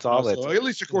 yeah. That's all it is. At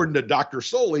least according to Dr.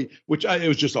 Solie, it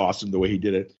was just awesome the way he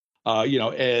did it.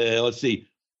 Let's see.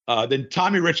 Then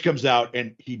Tommy Rich comes out,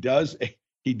 and he does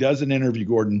an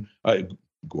interview,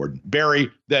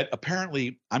 Barry, that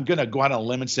apparently, I'm going to go out on a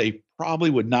limb and say probably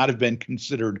would not have been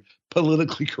considered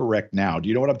politically correct now. Do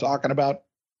you know what I'm talking about?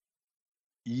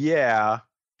 Yeah.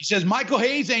 He says Michael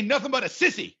Hayes ain't nothing but a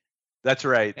sissy. That's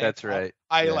right. That's right.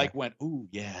 I went, ooh,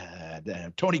 yeah.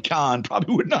 Damn. Tony Khan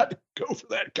probably would not go for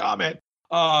that comment.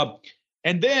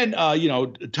 And then,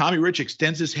 Tommy Rich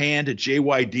extends his hand to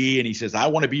JYD, and he says, I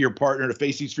want to be your partner to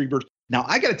face these Freebirds. Now,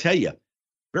 I got to tell you,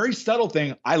 very subtle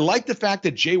thing. I like the fact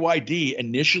that JYD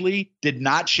initially did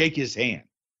not shake his hand.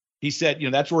 He said,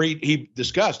 that's where he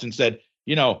discussed and said,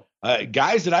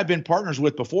 guys that I've been partners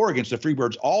with before against the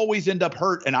Freebirds always end up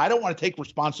hurt, and I don't want to take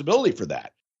responsibility for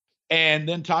that. And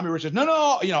then Tommy Rich says,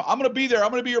 no, I'm going to be there. I'm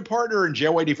going to be your partner. And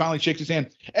JYD finally shakes his hand.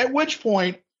 At which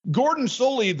point, Gordon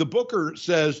Solie, the booker,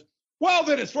 says, well,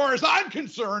 then, as far as I'm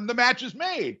concerned, the match is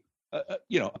made.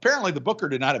 Apparently the booker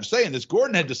did not have a say in this.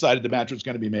 Gordon had decided the match was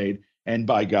going to be made. And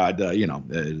by God,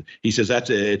 he says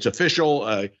it's official.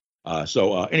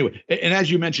 Anyway, and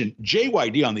as you mentioned,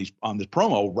 JYD on this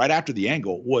promo right after the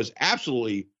angle was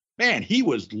absolutely, man, he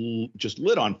was just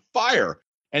lit on fire.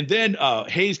 And then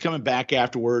Hayes coming back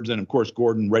afterwards, and of course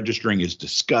Gordon registering his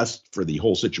disgust for the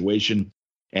whole situation.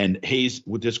 And Hayes,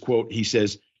 with this quote, he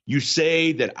says, you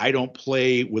say that I don't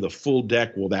play with a full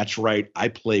deck. Well, that's right. I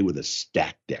play with a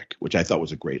stacked deck, which I thought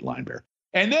was a great line there.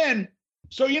 And then,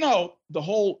 the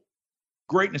whole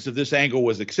greatness of this angle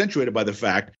was accentuated by the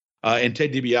fact, and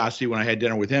Ted DiBiase, when I had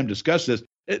dinner with him, discussed this,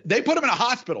 they put him in a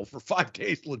hospital for 5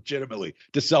 days legitimately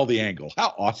to sell the angle.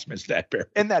 How awesome is that, Barry?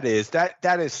 And that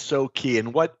is so key.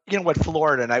 And what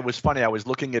Florida, and I was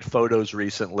looking at photos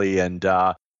recently, and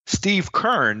Steve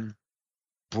Keirn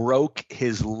broke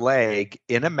his leg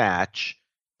in a match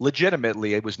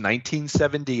legitimately. It was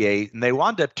 1978, and they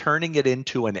wound up turning it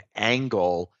into an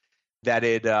angle that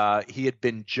he had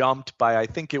been jumped by, I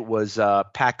think it was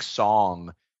Pak Song.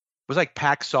 It was like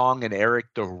Pak Song and Eric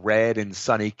the Red and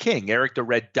Sonny King. Eric the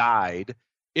Red died.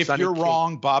 If Sonny you're King,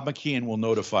 wrong, Bob McKeon will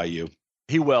notify you.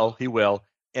 He will.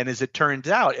 And as it turns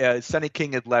out, Sonny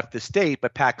King had left the state,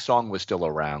 but Pak Song was still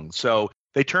around. So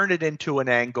they turned it into an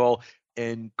angle,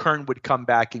 and Keirn would come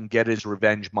back and get his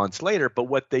revenge months later. But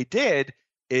what they did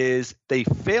is they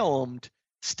filmed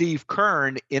Steve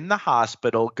Keirn in the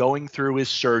hospital going through his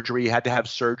surgery. He had to have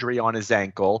surgery on his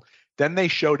ankle. Then they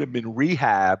showed him in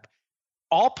rehab,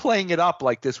 all playing it up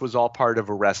like this was all part of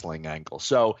a wrestling angle.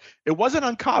 So it wasn't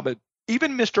uncommon.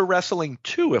 Even Mr. Wrestling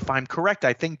 2, if I'm correct,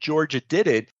 I think Georgia did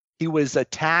it. He was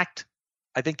attacked.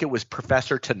 I think it was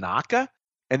Professor Tanaka,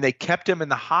 and they kept him in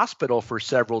the hospital for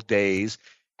several days,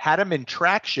 had him in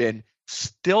traction,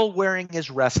 still wearing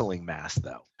his wrestling mask,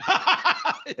 though.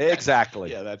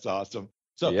 Exactly. Yeah, that's awesome.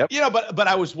 So, but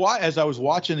I was as I was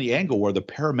watching the angle where the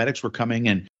paramedics were coming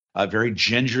in very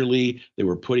gingerly, they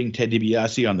were putting Ted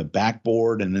DiBiase on the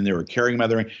backboard, and then they were carrying him out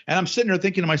of the ring. And I'm sitting there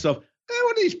thinking to myself,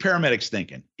 what are these paramedics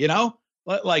thinking?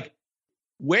 Like,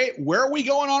 wait, where are we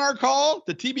going on our call?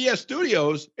 The TBS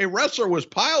studios, a wrestler was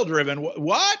pile driven.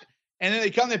 What? And then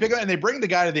they pick up, and they bring the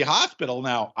guy to the hospital.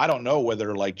 Now, I don't know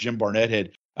whether like Jim Barnett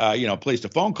had, placed a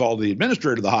phone call to the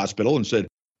administrator of the hospital and said,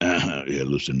 yeah,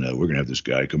 listen, we're going to have this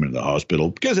guy come into the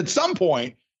hospital. Because at some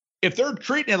point, if they're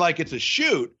treating it like it's a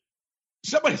shoot,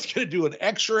 somebody's going to do an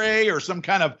x-ray or some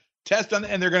kind of test on it,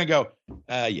 and they're going to go,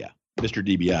 yeah, Mr.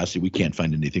 DiBiase, we can't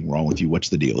find anything wrong with you. What's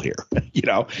the deal here?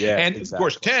 Yeah, and exactly. Of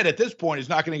course, Ted at this point is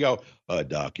not going to go,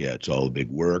 Doc, yeah, it's all big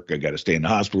work. I got to stay in the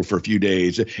hospital for a few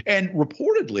days. And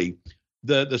reportedly,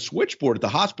 the switchboard at the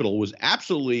hospital was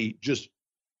absolutely just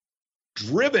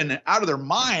driven out of their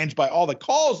minds by all the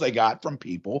calls they got from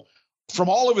people from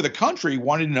all over the country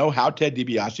wanting to know how Ted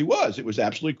DiBiase was. It was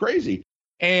absolutely crazy.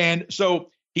 And so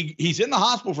he's in the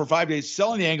hospital for 5 days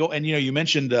selling the angle. And, you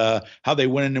mentioned how they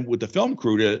went in with the film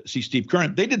crew to see Steve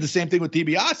Keirn. They did the same thing with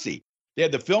DiBiase. They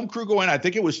had the film crew go in. I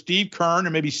think it was Steve Keirn or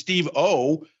maybe Steve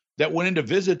O that went in to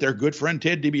visit their good friend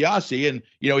Ted DiBiase. And,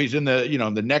 he's in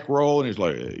the neck roll, and he's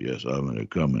like, yes, I'm going to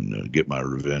come and get my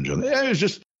revenge on it. It was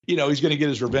just, he's going to get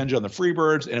his revenge on the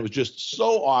Freebirds. And it was just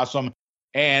so awesome.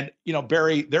 And,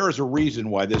 Barry, there is a reason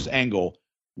why this angle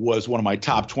was one of my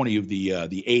top 20 of the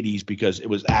 80s, because it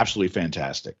was absolutely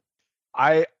fantastic.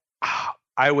 I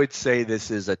would say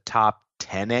this is a top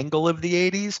 10 angle of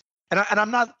the 80s. And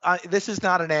I'm not, this is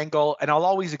not an angle, and I'll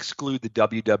always exclude the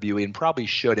WWE and probably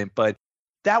shouldn't, but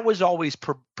that was always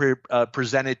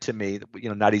presented to me,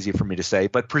 not easy for me to say,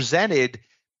 but presented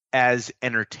as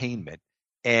entertainment.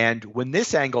 And when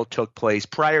this angle took place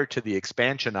prior to the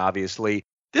expansion, obviously,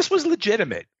 this was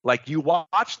legitimate. Like, you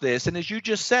watch this, and as you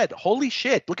just said, holy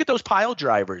shit, look at those pile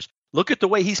drivers. Look at the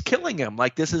way he's killing him.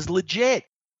 Like, this is legit.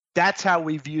 That's how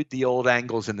we viewed the old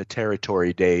angles in the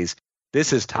territory days.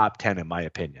 This is top 10 in my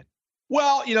opinion.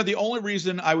 Well, the only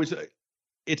reason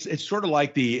it's sort of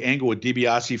like the angle with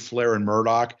DiBiase, Flair, and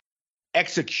Murdoch.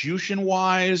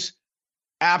 Execution-wise,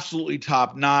 absolutely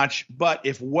top notch. But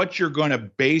if what you're going to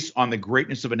base on the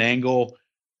greatness of an angle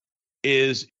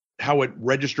is how it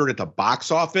registered at the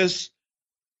box office,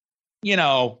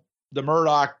 the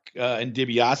Murdoch and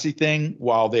DiBiase thing,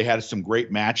 while they had some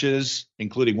great matches,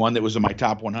 including one that was in my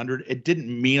top 100, it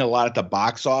didn't mean a lot at the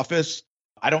box office.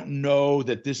 I don't know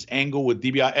that this angle with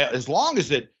DiBiase, as long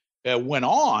as it went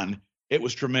on, it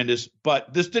was tremendous.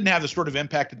 But this didn't have the sort of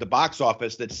impact at the box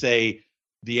office that, say,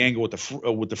 the angle with the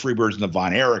Freebirds and the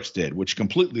Von Erichs did, which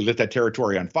completely lit that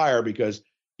territory on fire. Because,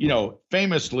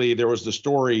 famously, there was the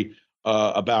story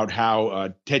about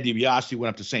how Ted DiBiase went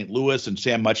up to St. Louis, and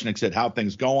Sam Muchnick said, "How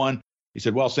things going?" He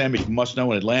said, "Well, Sam, you must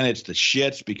know in Atlanta it's the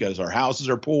shits because our houses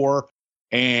are poor."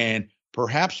 And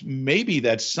perhaps maybe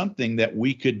that's something that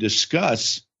we could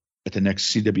discuss at the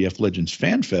next CWF Legends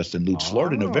Fan Fest in Lutz,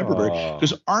 Florida, in November.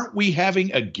 Because aren't we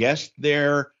having a guest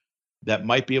there that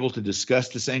might be able to discuss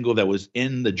this angle that was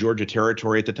in the Georgia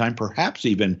territory at the time, perhaps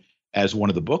even as one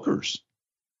of the bookers?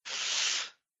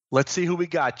 Let's see who we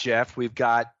got, Jeff. We've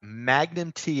got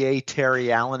Magnum TA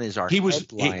Terry Allen is our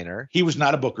headliner. He was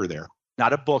not a booker there.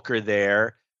 Not a booker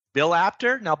there. Bill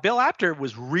Apter. Now, Bill Apter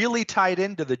was really tied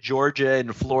into the Georgia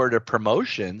and Florida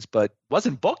promotions, but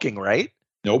wasn't booking, right?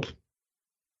 Nope.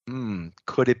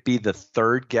 Could it be the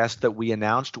third guest that we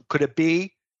announced? Could it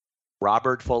be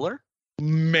Robert Fuller?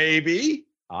 Maybe.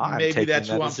 Maybe that's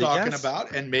who I'm talking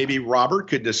about. And maybe Robert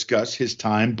could discuss his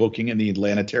time booking in the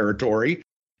Atlanta territory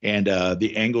and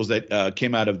the angles that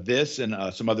came out of this and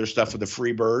some other stuff with the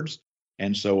Freebirds.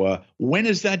 And so when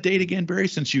is that date again, Barry,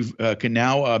 since you can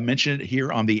now mention it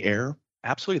here on the air?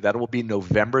 Absolutely. That will be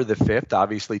November the 5th.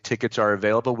 Obviously, tickets are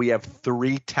available. We have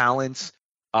 3 talents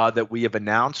that we have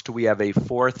announced. We have a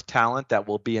 4th talent that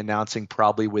we'll be announcing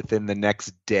probably within the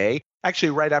next day.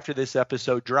 Actually, right after this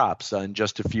episode drops in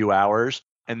just a few hours.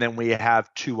 And then we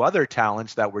have 2 other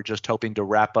talents that we're just hoping to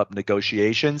wrap up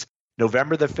negotiations.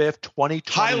 November the 5th,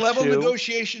 2022. High-level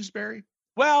negotiations, Barry?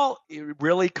 Well, it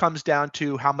really comes down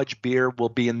to how much beer will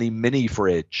be in the mini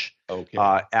fridge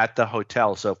at the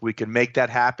hotel. So if we can make that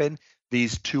happen,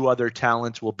 these two other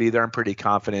talents will be there. I'm pretty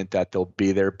confident that they'll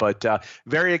be there. But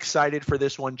very excited for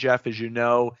this one, Jeff. As you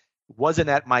know, wasn't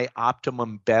at my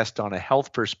optimum best on a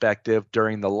health perspective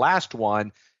during the last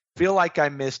one. Feel like I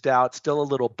missed out. Still a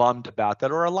little bummed about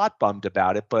that, or a lot bummed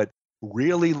about it. But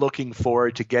really looking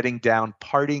forward to getting down,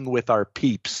 partying with our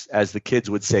peeps, as the kids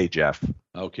would say, Jeff.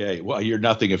 Okay. Well, you're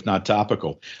nothing if not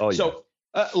topical. Oh, yeah. So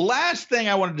last thing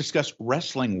I want to discuss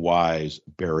wrestling-wise,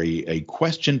 Barry, a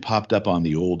question popped up on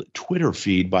the old Twitter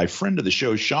feed by a friend of the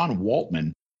show, Sean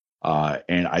Waltman,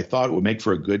 and I thought it would make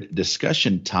for a good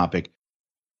discussion topic.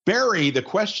 Barry, the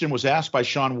question was asked by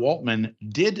Sean Waltman,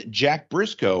 did Jack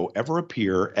Briscoe ever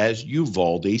appear as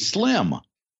Uvalde Slim?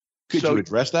 Could you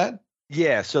address that?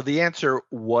 Yeah, so the answer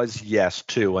was yes,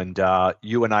 too. And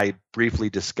you and I briefly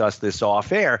discussed this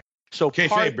off air. So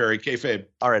kayfabe, Barry, kayfabe.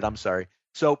 All right, I'm sorry.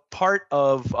 So part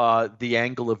of the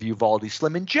angle of Uvalde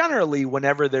Slim, and generally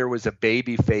whenever there was a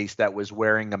baby face that was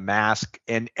wearing a mask,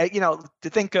 and, to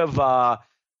think of,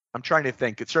 I'm trying to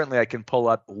think, certainly I can pull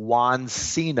up Juan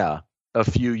Cena a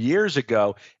few years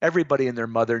ago. Everybody and their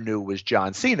mother knew was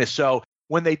John Cena. So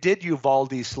when they did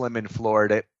Uvalde Slim in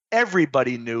Florida,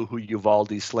 everybody knew who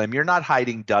Uvalde Slim. You're not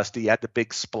hiding Dusty. He had the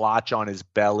big splotch on his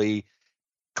belly.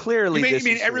 Clearly, you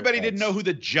mean everybody didn't know who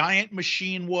the Giant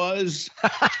Machine was?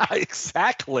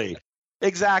 Exactly.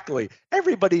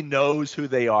 Everybody knows who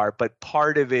they are, but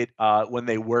part of it when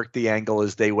they work the angle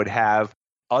is they would have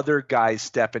other guys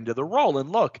step into the role. And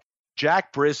look,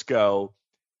 Jack Briscoe,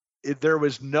 there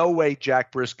was no way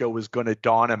Jack Briscoe was going to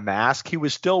don a mask. He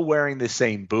was still wearing the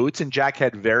same boots, and Jack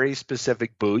had very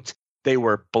specific boots. They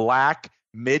were black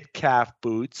mid-calf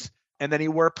boots. And then he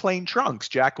wore plain trunks.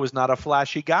 Jack was not a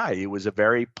flashy guy. He was a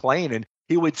very plain, and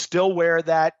he would still wear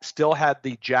that, still had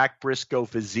the Jack Briscoe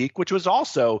physique, which was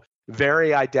also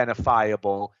very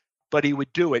identifiable, but he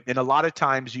would do it. And a lot of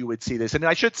times you would see this. And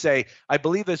I should say, I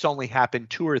believe this only happened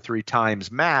 2 or 3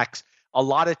 times max. A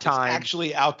lot of times. It's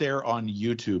actually out there on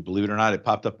YouTube. Believe it or not, it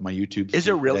popped up on my YouTube. Is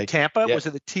it really Tampa? Yeah. Was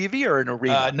it the TV or an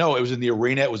arena? No, it was in the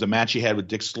arena. It was a match he had with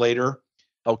Dick Slater.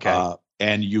 Okay.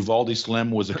 And Uvalde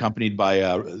Slim was accompanied by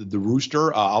the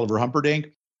Rooster, Oliver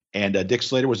Humperdinck, and Dick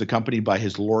Slater was accompanied by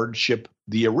his lordship,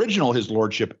 his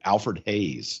lordship, Alfred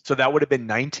Hayes. So that would have been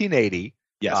 1980.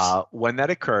 Yes. When that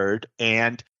occurred.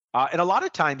 And a lot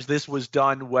of times this was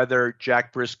done whether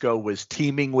Jack Briscoe was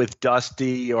teaming with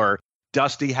Dusty or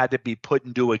Dusty had to be put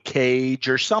into a cage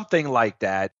or something like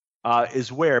that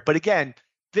is where. But again,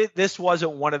 this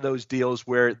wasn't one of those deals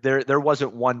where there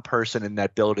wasn't one person in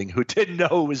that building who didn't know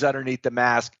who was underneath the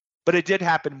mask, but it did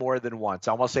happen more than once.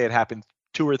 I almost say it happened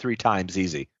 2 or 3 times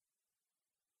easy.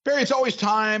 Barry, it's always good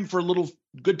time for a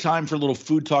little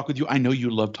food talk with you. I know you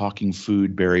love talking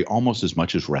food, Barry, almost as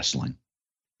much as wrestling.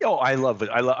 Oh, I love it.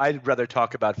 I'd rather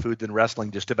talk about food than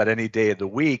wrestling just about any day of the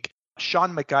week.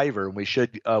 Sean McIver, and we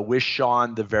should wish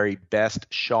Sean the very best.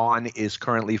 Sean is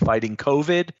currently fighting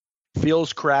COVID.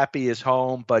 Feels crappy, is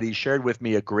home, but he shared with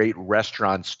me a great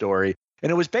restaurant story.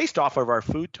 And it was based off of our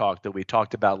food talk that we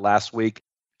talked about last week.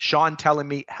 Sean telling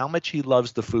me how much he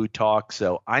loves the food talk.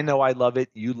 So I know I love it.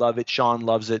 You love it. Sean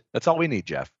loves it. That's all we need,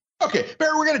 Jeff. Okay,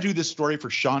 Barry, we're going to do this story for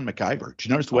Sean McIver. Did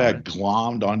you notice the way I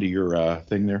glommed onto your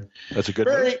thing there? That's a good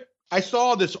Barry, move. I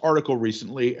saw this article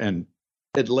recently, and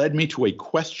it led me to a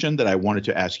question that I wanted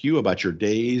to ask you about your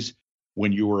days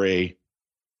when you were a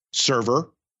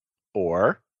server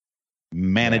or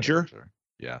manager.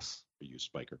 Yes. You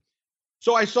spiker.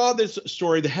 So I saw this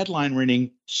story, the headline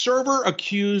reading, server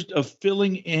accused of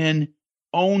filling in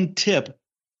own tip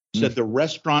said the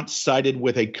restaurant sided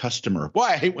with a customer. Boy,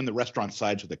 I hate when the restaurant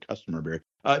sides with a customer, Barry.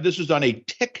 This was on a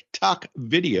TikTok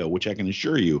video, which I can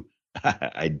assure you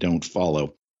I don't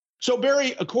follow. So,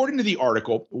 Barry, according to the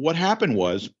article, what happened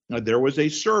was there was a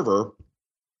server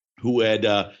who had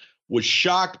was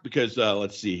shocked because,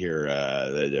 let's see here,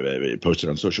 it posted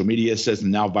on social media, it says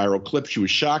in the now viral clip, she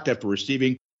was shocked after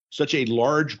receiving such a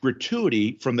large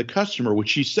gratuity from the customer, which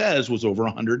she says was over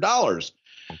 $100.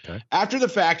 Okay. After the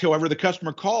fact, however, the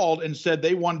customer called and said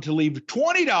they wanted to leave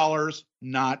 $20,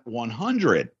 not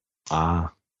 $100.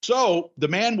 So the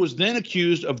man was then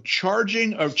accused of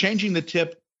changing the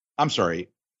tip. I'm sorry.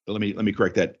 Let me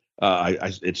correct that.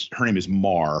 Her name is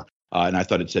Mar, and I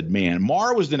thought it said man.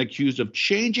 Mar was then accused of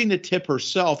changing the tip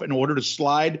herself in order to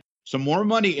slide some more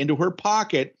money into her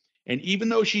pocket. And even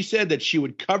though she said that she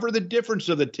would cover the difference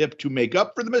of the tip to make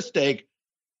up for the mistake,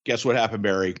 guess what happened,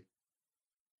 Barry?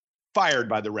 Fired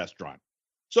by the restaurant.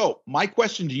 So my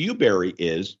question to you, Barry,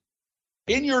 is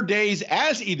in your days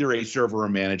as either a server or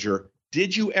manager,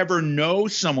 Did you ever know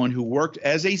someone who worked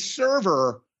as a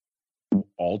server who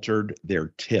altered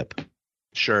their tip?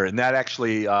 Sure, and that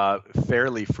actually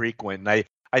fairly frequent. And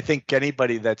I think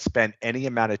anybody that spent any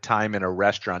amount of time in a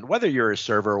restaurant, whether you're a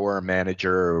server or a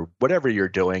manager or whatever you're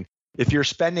doing, if you're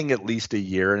spending at least a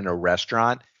year in a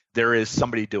restaurant, there is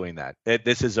somebody doing that.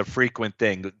 This is a frequent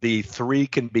thing. The 3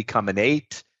 can become an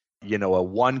 8, a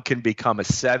 1 can become a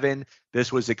 7.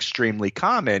 This was extremely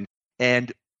common.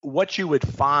 And what you would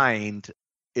find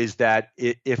is that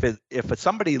if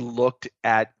somebody looked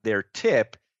at their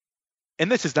tip, and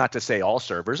this is not to say all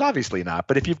servers, obviously not,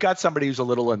 but if you've got somebody who's a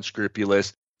little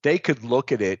unscrupulous, they could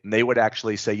look at it and they would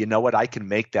actually say, you know what, I can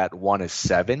make that 1 a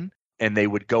 7. And they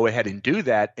would go ahead and do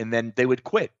that, and then they would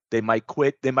quit. They might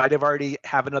quit. They might have already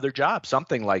have another job,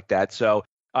 something like that. So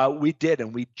we did,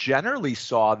 and we generally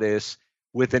saw this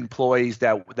with employees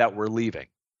that were leaving,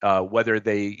 whether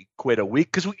they quit a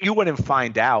week, because you wouldn't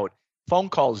find out. Phone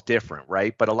call is different,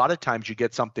 right? But a lot of times you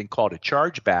get something called a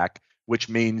chargeback, which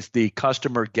means the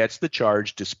customer gets the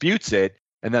charge, disputes it,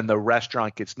 and then the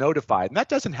restaurant gets notified. And that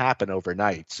doesn't happen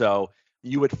overnight. So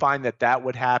you would find that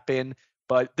would happen.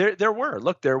 But there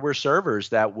were servers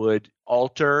that would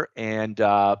alter and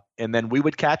then we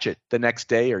would catch it the next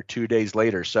day or 2 days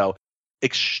later. So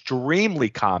extremely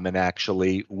common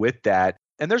actually with that.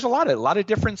 And there's a lot of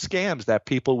different scams that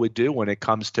people would do when it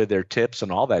comes to their tips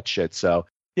and all that shit. So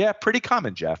yeah, pretty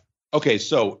common, Jeff. Okay,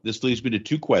 so this leads me to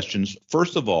 2 questions.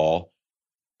 First of all,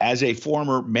 as a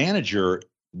former manager,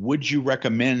 would you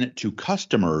recommend to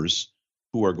customers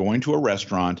who are going to a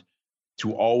restaurant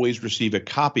to always receive a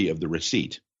copy of the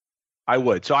receipt? I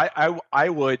would. So I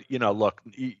would, look,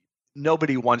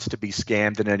 nobody wants to be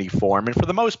scammed in any form. And for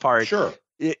the most part, sure,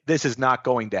 this is not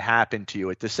going to happen to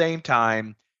you. At the same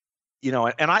time,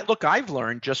 and I've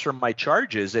learned just from my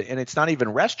charges, and it's not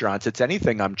even restaurants, it's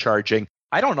anything I'm charging.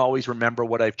 I don't always remember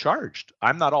what I've charged.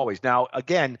 I'm not always. Now,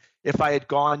 again, if I had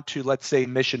gone to, let's say,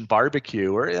 Mission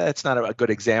Barbecue, or that's not a good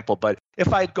example, but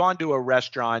if I had gone to a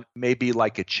restaurant, maybe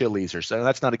like a Chili's or so,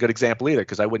 that's not a good example either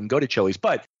because I wouldn't go to Chili's.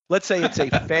 But let's say it's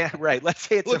a right. Let's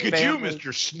say it's Look a at family. you,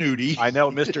 Mr. Snooty. I know,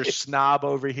 Mr. Snob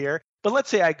over here. But let's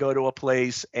say I go to a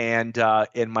place and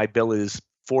my bill is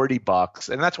 $40,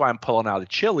 and that's why I'm pulling out a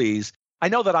Chili's. I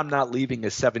know that I'm not leaving a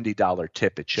 $70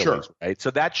 tip at Chili's, sure, right?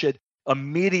 So that should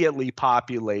immediately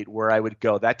populate where I would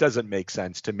go. That doesn't make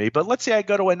sense to me. But let's say I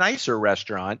go to a nicer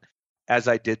restaurant, as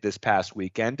I did this past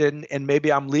weekend, and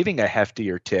maybe I'm leaving a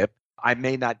heftier tip. I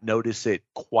may not notice it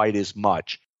quite as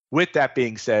much. With that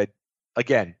being said,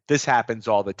 again, this happens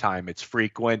all the time. It's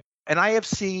frequent. And I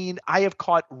have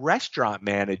caught restaurant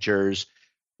managers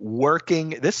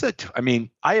working.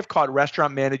 I have caught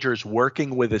restaurant managers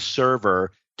working with a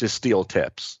server to steal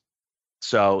tips.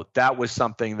 So that was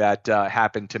something that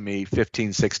happened to me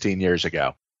 15, 16 years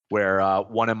ago, where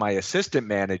one of my assistant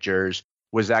managers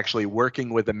was actually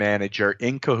working with a manager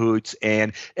in cahoots.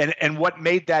 And what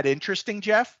made that interesting,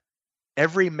 Jeff,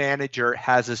 every manager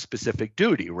has a specific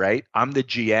duty, right? I'm the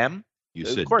GM. You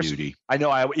said duty. I know.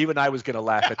 I was going to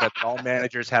laugh at that. All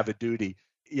managers have a duty.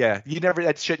 Yeah,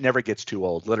 that shit never gets too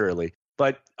old, literally.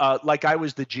 But like I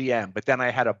was the GM, but then I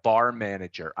had a bar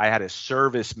manager. I had a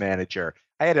service manager.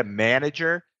 I had a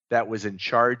manager that was in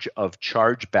charge of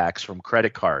chargebacks from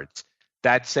credit cards.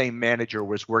 That same manager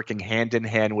was working hand in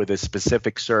hand with a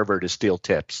specific server to steal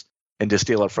tips and to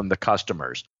steal it from the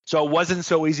customers. So it wasn't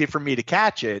so easy for me to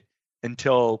catch it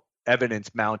until evidence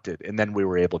mounted, and then we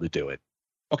were able to do it.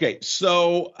 Okay,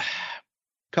 so a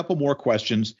couple more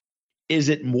questions. Is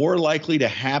it more likely to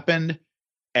happen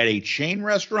at a chain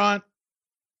restaurant,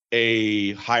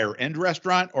 a higher end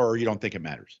restaurant, or you don't think it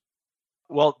matters?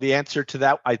 Well, the answer to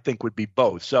that, I think, would be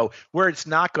both. So where it's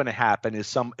not going to happen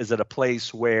is at a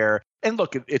place where, and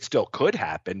look, it still could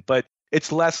happen, but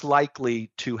it's less likely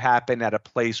to happen at a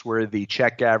place where the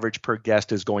check average per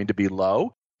guest is going to be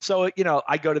low. So,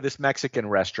 I go to this Mexican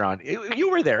restaurant.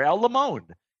 You were there, El Limon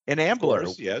in Ambler. Of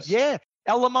course, yes. Yeah.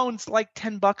 El Limon's like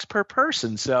 $10 per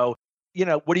person. So,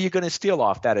 what are you going to steal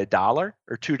off that? $1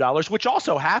 or $2, which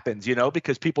also happens,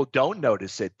 because people don't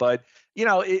notice it. But,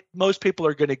 most people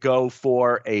are going to go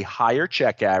for a higher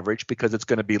check average because it's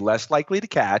going to be less likely to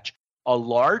catch. A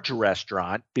large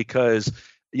restaurant because,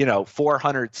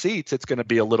 400 seats, it's going to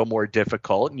be a little more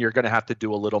difficult and you're going to have to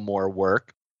do a little more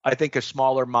work. I think a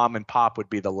smaller mom and pop would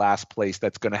be the last place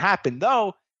that's going to happen,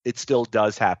 though it still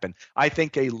does happen. I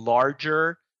think a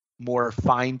larger, more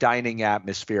fine dining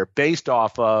atmosphere based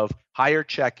off of higher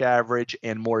check average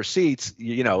and more seats,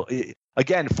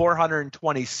 again,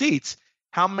 420 seats,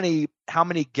 how many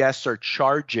guests are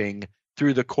charging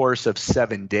through the course of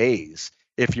 7 days?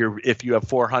 If you have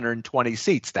 420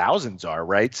 seats, thousands are,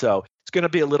 right? So it's going to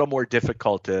be a little more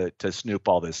difficult to snoop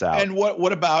all this out. And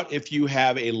what about if you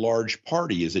have a large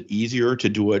party? Is it easier to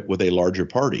do it with a larger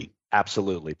party?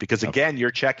 Absolutely. Because again,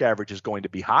 your check average is going to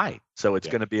be high. So it's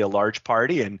going to be a large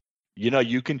party, and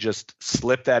you can just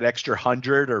slip that extra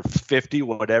 100 or 50,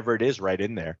 whatever it is, right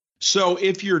in there. So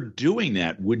if you're doing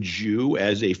that, would you,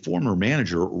 as a former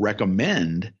manager,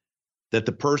 recommend that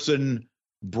the person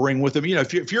bring with them?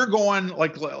 If you're going,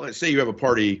 like, let's say you have a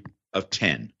party of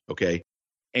 10, okay,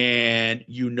 and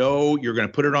you're going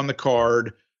to put it on the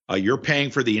card, you're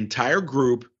paying for the entire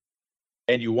group,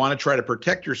 and you want to try to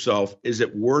protect yourself, is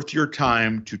it worth your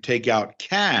time to take out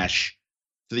cash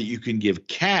so that you can give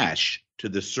cash to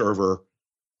the server,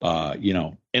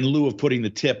 in lieu of putting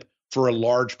the tip for a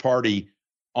large party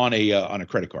on a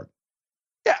credit card?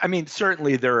 Yeah, I mean,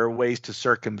 certainly there are ways to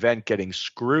circumvent getting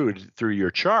screwed through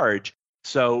your charge.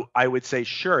 So I would say,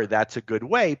 sure, that's a good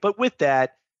way. But with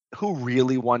that, who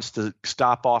really wants to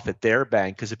stop off at their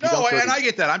bank? Because if you I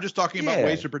get that. I'm just talking about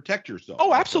ways to protect yourself.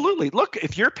 Oh, absolutely. Look,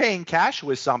 if you're paying cash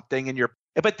with something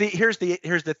here's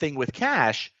the thing with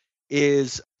cash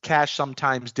is cash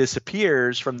sometimes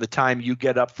disappears from the time you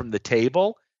get up from the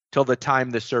table till the time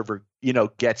the server,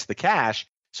 gets the cash.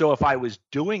 So if I was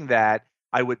doing that,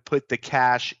 I would put the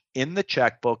cash in the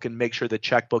checkbook and make sure the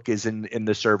checkbook is in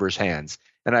the server's hands.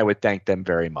 And I would thank them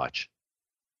very much.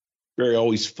 Very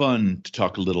always fun to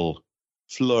talk a little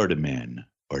Florida man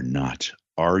or not.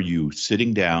 Are you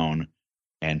sitting down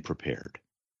and prepared?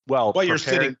 Well, you're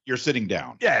sitting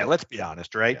down. Yeah, let's be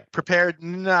honest, right? Yeah. Prepared,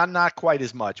 not quite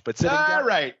as much, but sitting down. All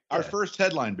right. Yeah. Our first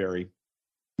headline, Barry.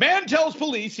 Man tells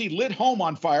police he lit home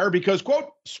on fire because,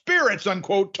 quote, spirits,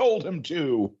 unquote, told him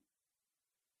to.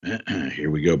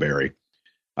 Here we go, Barry.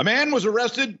 A man was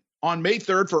arrested on May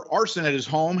 3rd for arson at his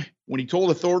home when he told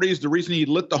authorities the reason he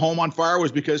lit the home on fire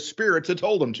was because spirits had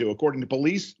told him to. According to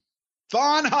police,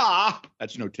 Thon Ha,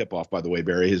 that's no tip-off, by the way,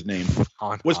 Barry, his name,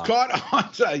 was caught on,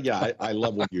 I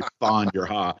love when you Thon your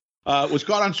Ha, was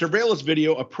caught on surveillance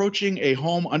video approaching a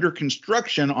home under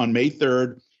construction on May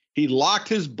 3rd. He locked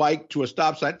his bike to a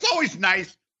stop sign. It's always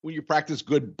nice when you practice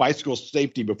good bicycle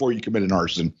safety before you commit an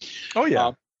arson. Oh,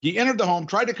 yeah. He entered the home,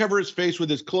 tried to cover his face with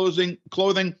his clothing.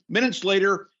 Minutes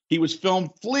later, he was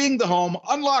filmed fleeing the home,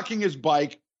 unlocking his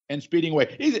bike, and speeding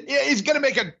away. He's going to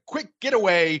make a quick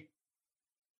getaway,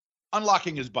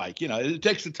 unlocking his bike. It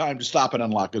takes the time to stop and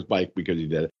unlock his bike because he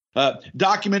did it.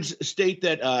 Documents state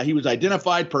that he was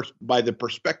identified by the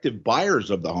prospective buyers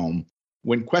of the home.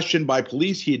 When questioned by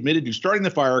police, he admitted to starting the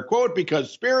fire, quote,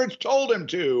 because spirits told him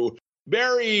to.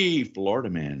 Barry, Florida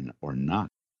man or not?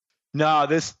 No,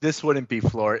 this wouldn't be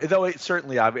Florida, though it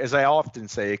certainly, as I often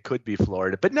say, it could be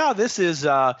Florida. But no,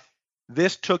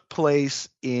 this took place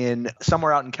in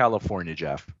somewhere out in California,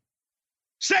 Jeff.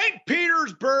 St.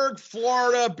 Petersburg,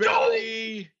 Florida,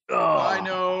 Billy. Oh. I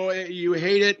know you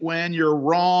hate it when you're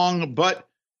wrong, but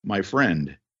my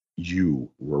friend, you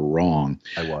were wrong.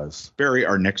 I was. Barry,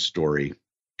 our next story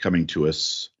coming to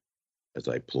us as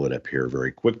I pull it up here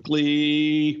very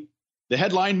quickly. The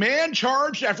headline, man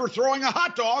charged after throwing a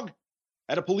hot dog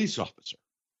at a police officer.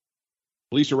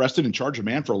 Police arrested and charged a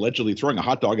man for allegedly throwing a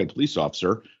hot dog at a police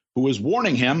officer who was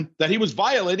warning him that he was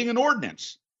violating an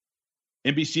ordinance.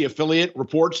 NBC affiliate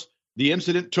reports the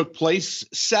incident took place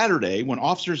Saturday when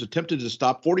officers attempted to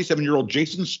stop 47-year-old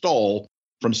Jason Stahl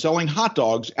from selling hot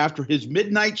dogs after his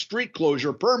midnight street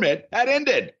closure permit had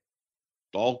ended.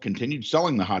 Stahl continued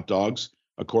selling the hot dogs,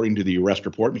 according to the arrest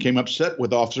report, became upset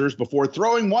with officers before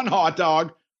throwing one hot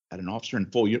dog at an officer in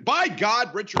full uniform. By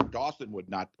God, Richard Dawson would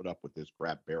not put up with this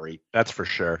crap, Barry. That's for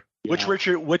sure. Yeah.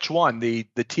 Which one? The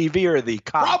TV or the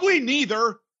cop? Probably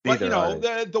neither. But,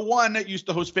 the one that used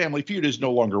to host Family Feud is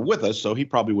no longer with us, so he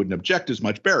probably wouldn't object as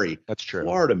much. Barry, that's true.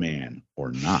 Florida man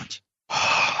or not?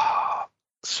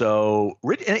 So,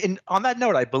 and on that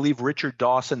note, I believe Richard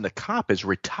Dawson, the cop, is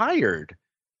retired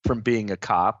from being a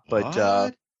cop, but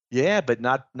but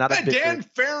not a bit. Dan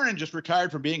Farron just retired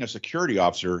from being a security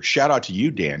officer. Shout out to you,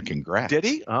 Dan. Congrats. Did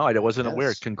he? Oh, I wasn't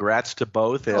aware. Congrats to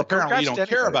both. Well, apparently you don't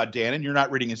care about Dan, and you're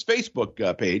not reading his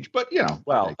Facebook page, but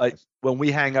Well, when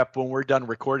we hang up, when we're done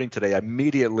recording today,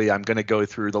 immediately I'm going to go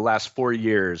through the last 4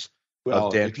 years.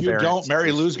 Well, if you don't,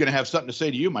 Mary Lou's going to have something to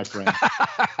say to you, my friend.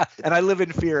 And I live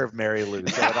in fear of Mary Lou,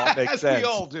 so it all makes sense. We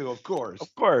all do, of course.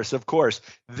 Of course.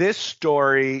 This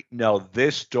story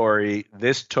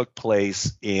took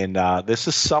place in, this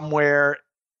is somewhere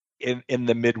in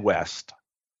the Midwest.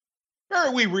 Mary,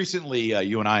 we recently,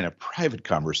 you and I in a private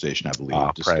conversation, I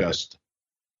believe, discussed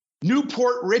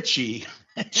Newport Richey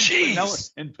in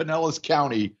Pinellas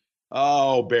County.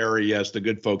 Oh, Barry, yes, the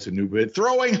good folks in Newport.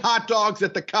 Throwing hot dogs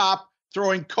at the cop,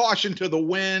 throwing caution to the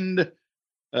wind.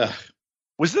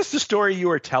 Was this the story you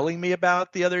were telling me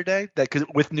about the other day? That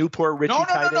with Newport Richie?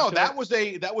 No. That was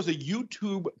a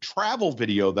YouTube travel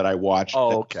video that I watched.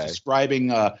 Oh, okay.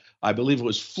 Describing, I believe it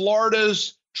was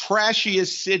Florida's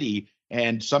trashiest city,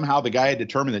 and somehow the guy had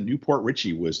determined that Newport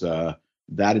Richie was that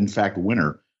in fact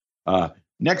winner.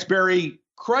 Next, Barry,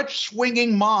 crutch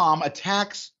swinging mom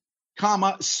attacks,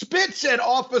 spits at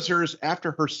officers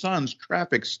after her son's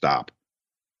traffic stop.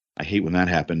 I hate when that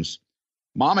happens.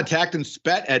 Mom attacked and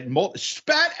spat at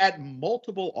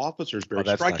multiple officers, Barry,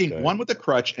 striking one with a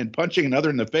crutch and punching another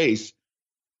in the face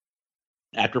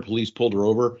after police pulled her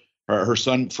over. Her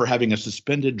son for having a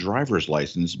suspended driver's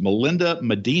license. Melinda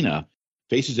Medina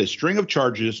faces a string of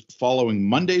charges following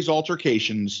Monday's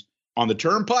altercations on the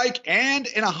turnpike and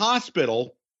in a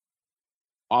hospital.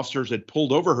 Officers had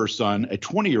pulled over her son, a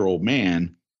 20-year-old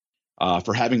man,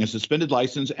 for having a suspended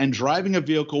license and driving a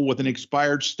vehicle with an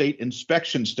expired state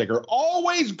inspection sticker.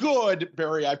 Always good,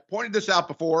 Barry. I've pointed this out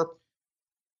before.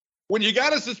 When you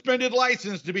got a suspended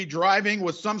license, to be driving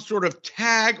with some sort of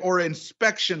tag or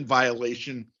inspection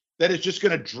violation that is just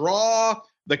going to draw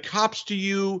the cops to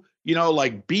you,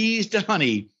 like bees to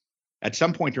honey. At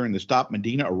some point during the stop,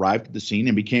 Medina arrived at the scene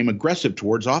and became aggressive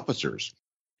towards officers.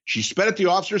 She spat at the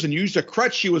officers and used a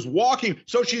crutch. She was walking.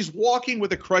 So she's walking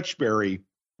with a crutch, Barry.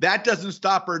 That doesn't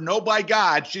stop her. No, by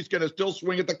God, she's going to still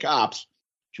swing at the cops.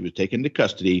 She was taken into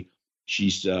custody.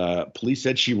 Police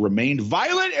said she remained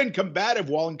violent and combative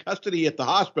while in custody at the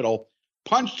hospital,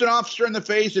 punched an officer in the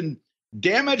face and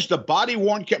damaged the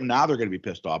body-worn camera. Now they're going to be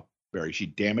pissed off, Barry. She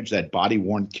damaged that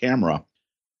body-worn camera.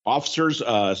 Officers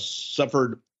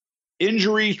suffered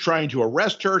injuries trying to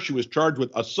arrest her. She was charged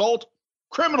with assault,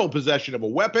 criminal possession of a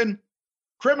weapon,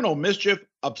 criminal mischief,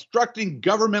 obstructing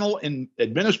governmental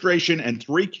administration, and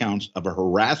 3 counts of a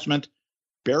harassment.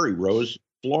 Barry Rose,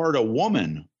 Florida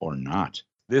woman or not?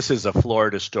 This is a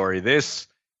Florida story. This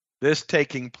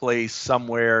taking place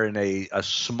somewhere in a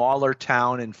smaller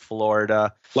town in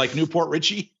Florida. Like Newport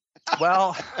Richie?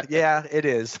 Well, yeah, it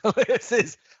is.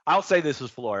 I'll say this is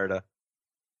Florida.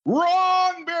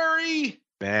 Wrong, Barry.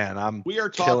 Man, we are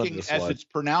talking as it's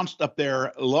pronounced up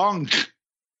there, Long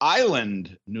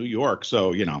Island, New York.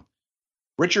 So,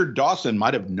 Richard Dawson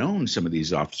might have known some of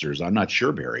these officers. I'm not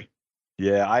sure, Barry.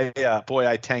 Yeah,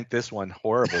 I tanked this one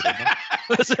horrible.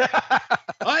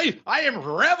 I am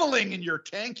reveling in your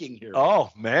tanking here.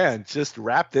 Oh man, just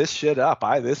wrap this shit up.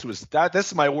 This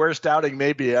is my worst outing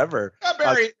maybe ever.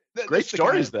 Barry, great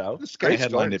stories though. This is the kind of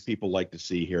headline that people like to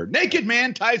see here. Naked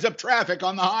man ties up traffic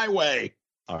on the highway.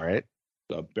 All right.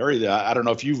 So Barry, I don't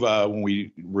know if you've when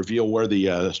we reveal where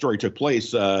the story took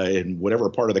place in whatever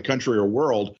part of the country or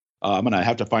world. I'm going to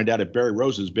have to find out if Barry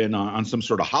Rose has been on some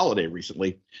sort of holiday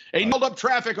recently. He held up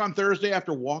traffic on Thursday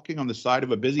after walking on the side of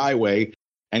a busy highway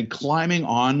and climbing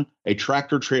on a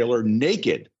tractor trailer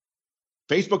naked.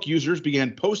 Facebook users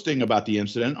began posting about the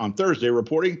incident on Thursday,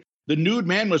 reporting the nude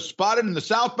man was spotted in the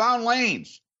southbound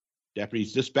lanes.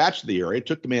 Deputies dispatched to the area,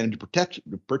 took the man into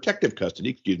protective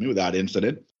custody, without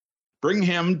incident, bringing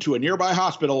him to a nearby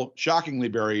hospital, shockingly,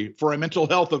 Barry, for a mental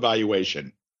health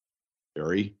evaluation.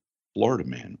 Barry, Florida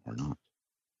man or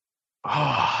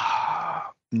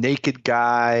not? Naked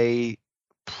guy,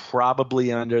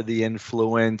 probably under the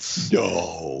influence.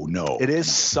 No. It is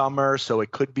summer, so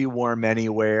it could be warm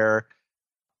anywhere.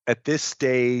 At this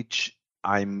stage,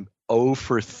 I'm 0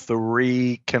 for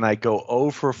 3. Can I go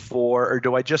 0 for 4? Or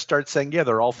do I just start saying, yeah,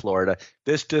 they're all Florida?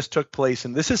 This just took place,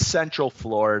 and this is Central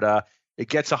Florida. It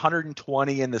gets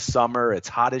 120 in the summer. It's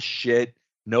hot as shit.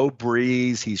 No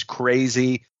breeze. He's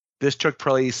crazy. This took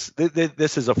place.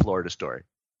 This is a Florida story.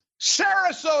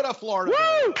 Sarasota, Florida.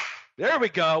 Woo! There we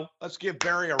go. Let's give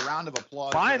Barry a round of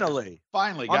applause. Finally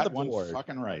got one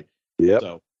fucking right. Yep.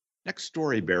 So next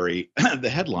story, Barry. The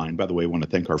headline, by the way, I want to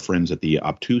thank our friends at the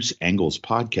Obtuse Angles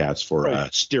podcast for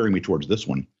steering me towards this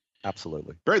one.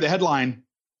 Absolutely. Barry, the headline: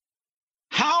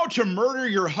 How to Murder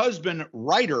Your Husband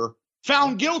writer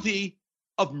found guilty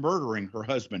of murdering her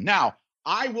husband. Now,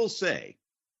 I will say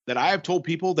that I have told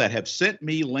people that have sent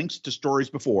me links to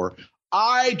stories before.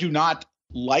 I do not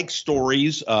like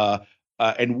stories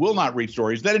and will not read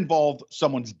stories that involve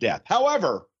someone's death.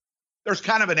 However, there's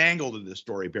kind of an angle to this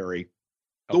story, Barry.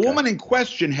 The woman in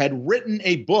question had written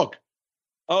a book.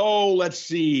 Let's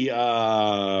see.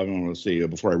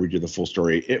 Before I read you the full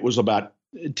story, it was about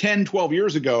 10, 12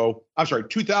 years ago. I'm sorry,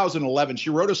 2011. She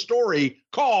wrote a story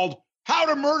called How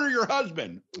to Murder Your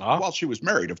Husband while she was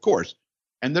married, of course.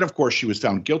 And then, of course, she was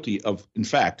found guilty of, in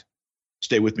fact,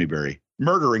 stay with me, Barry,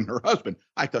 murdering her husband.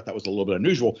 I thought that was a little bit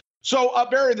unusual. So,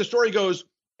 Barry, the story goes,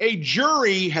 a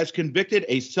jury has convicted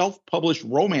a self-published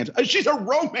romance. She's a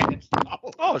romance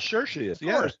novel. Oh, sure she is. Of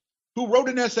course. who wrote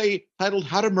an essay titled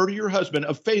How to Murder Your Husband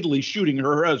of fatally shooting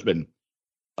her husband.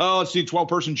 Let's see,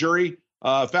 12-person jury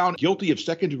found guilty of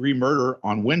second-degree murder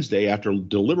on Wednesday after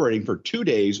deliberating for 2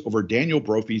 days over Daniel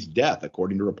Brophy's death,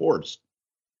 according to reports.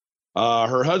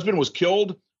 Her husband was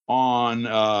killed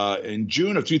in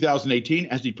June of 2018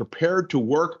 as he prepared to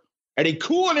work at a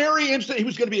culinary institute. He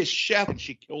was going to be a chef, and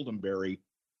she killed him, Barry.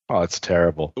 Oh, it's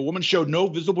terrible. The woman showed no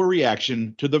visible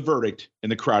reaction to the verdict in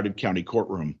the crowded county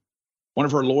courtroom. One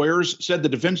of her lawyers said the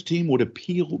defense team would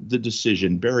appeal the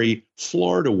decision. Barry,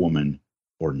 Florida woman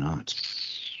or not?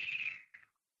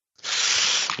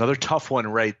 Another tough one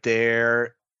right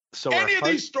there. So any of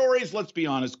these stories, let's be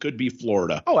honest, could be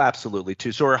Florida. Oh, absolutely,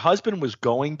 too. So her husband was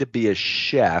going to be a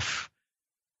chef.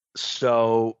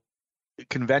 So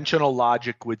conventional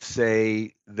logic would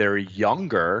say they're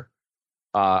younger.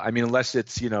 I mean, unless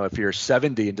it's, if you're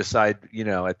 70 and decide,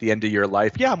 at the end of your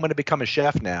life, I'm going to become a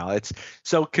chef now.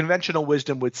 So conventional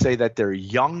wisdom would say that they're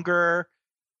younger.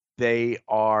 They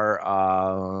are,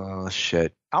 I'm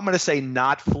going to say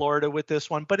not Florida with this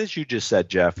one, but as you just said,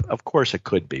 Jeff, of course it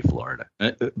could be Florida.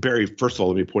 Barry, first of all,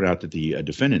 let me point out that the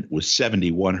defendant was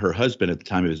 71. Her husband at the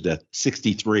time of his death,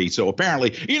 63. So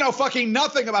apparently, fucking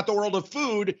nothing about the world of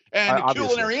food and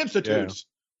culinary institutes. Yeah.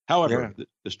 However,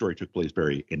 the story took place,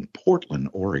 Barry, in Portland,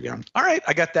 Oregon. All right,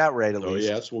 I got that right at least.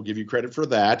 Oh, yes, we'll give you credit for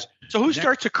that. So who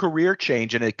starts a career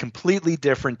change in a completely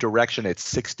different direction at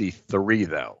 63,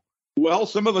 though? Well,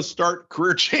 some of us start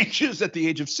career changes at the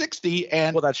age of 60,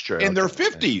 and that's true. In their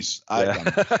 50s. Yeah.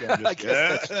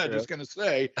 I'm just going to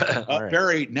say,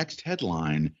 Barry, next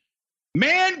headline.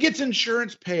 Man gets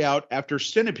insurance payout after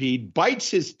centipede bites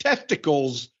his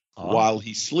testicles while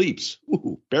he sleeps.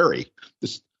 Ooh, Barry,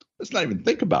 let's not even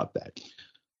think about that.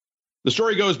 The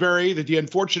story goes, Barry, that the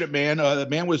unfortunate man,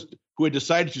 who had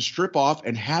decided to strip off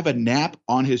and have a nap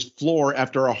on his floor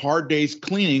after a hard day's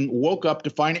cleaning, woke up to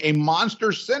find a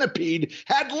monster centipede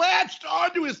had latched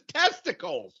onto his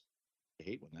testicles. I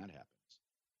hate when that happens.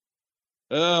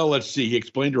 Let's see. He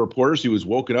explained to reporters he was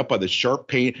woken up by the sharp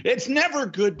pain. It's never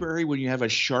good, Barry, when you have a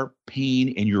sharp pain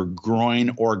in your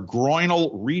groin or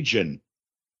groinal region.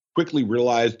 Quickly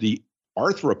realized the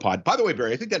arthropod. By the way,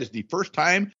 Barry, I think that is the first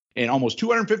time in almost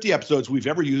 250 episodes we've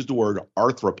ever used the word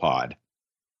arthropod.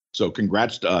 So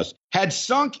congrats to us. Had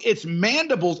sunk its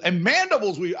mandibles, and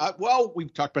mandibles, we've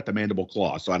talked about the mandible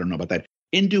claw, so I don't know about that,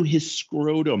 into his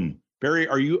scrotum. Barry,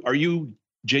 are you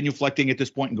genuflecting at this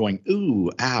point and going,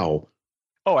 ooh, ow?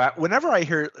 Oh, whenever I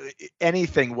hear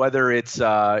anything, whether it's,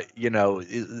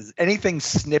 anything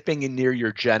snipping in near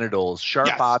your genitals,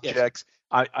 sharp objects,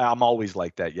 yes. I'm always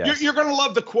like that, yes. You're going to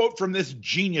love the quote from this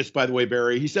genius, by the way,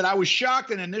 Barry. He said, I was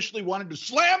shocked and initially wanted to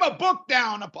slam a book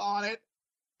down upon it,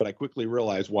 but I quickly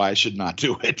realized why I should not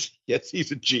do it. Yes,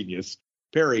 he's a genius.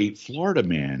 Barry, Florida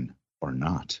man or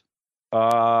not?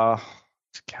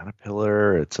 It's a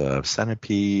caterpillar. It's a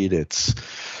centipede.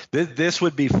 This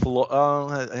would be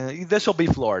this will be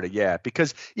Florida, yeah,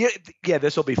 because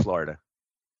this will be Florida.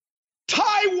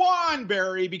 Taiwan,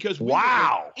 Barry, because we can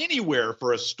go anywhere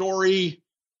for a story.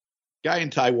 Guy in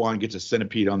Taiwan gets a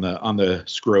centipede on the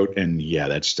scrot, and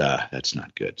that's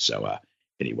not good. So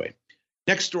anyway,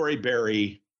 next story,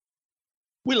 Barry.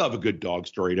 We love a good dog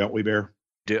story, don't we, Bear?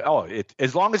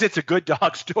 As long as it's a good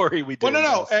dog story, we do. Well,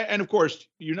 no. And of course,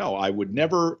 I would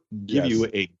never give you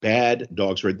a bad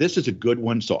dog story. This is a good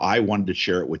one, so I wanted to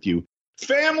share it with you.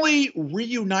 Family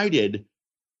reunited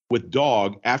with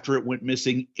dog after it went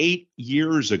missing 8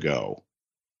 years ago.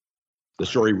 The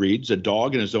story reads, a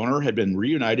dog and his owner had been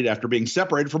reunited after being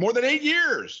separated for more than 8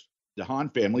 years. The Hahn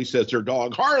family says their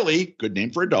dog, Harley, good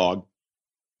name for a dog,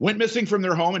 went missing from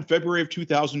their home in February of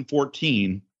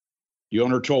 2014. The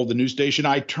owner told the news station,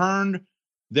 I turned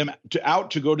them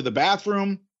out to go to the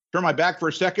bathroom, turned my back for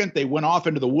a second. They went off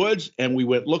into the woods, and we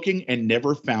went looking and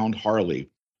never found Harley.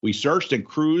 We searched and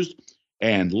cruised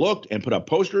and looked and put up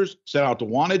posters, sent out the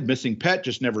wanted, missing pet,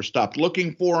 just never stopped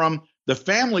looking for him. The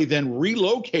family then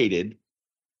relocated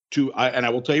to, and I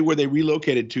will tell you where they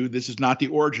relocated to. This is not the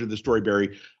origin of the story,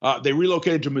 Barry. They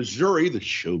relocated to Missouri, the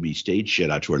Show Me State. Shout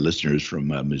out to our listeners from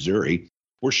Missouri.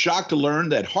 We're shocked to learn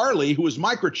that Harley, who was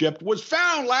microchipped, was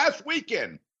found last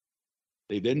weekend.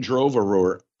 They then drove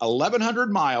over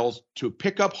 1,100 miles to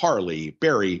pick up Harley.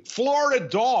 Barry, Florida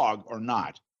dog or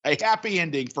not? A happy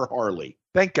ending for Harley.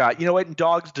 Thank God. You know what?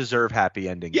 Dogs deserve happy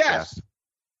endings. Yes. Jeff.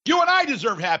 You and I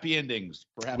deserve happy endings.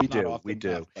 Perhaps we do. We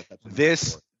do.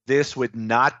 This would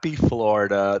not be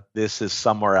Florida. This is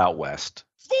somewhere out west.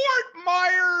 Fort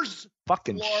Myers.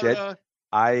 Fucking Florida.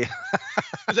 Shit.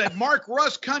 Is that Mark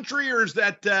Russ country or is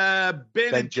that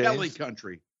Ben and Kelly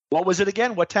country? What was it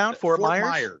again? What town? Fort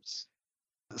Myers?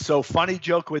 So funny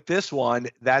joke with this one.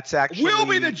 That's actually We'll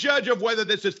be the judge of whether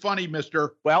this is funny,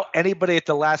 mister. Well, anybody at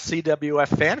the last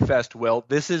CWF Fan Fest will.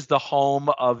 This is the home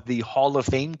of the Hall of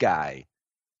Fame guy.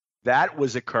 That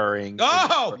was occurring.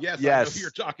 Oh, yes. I know who you're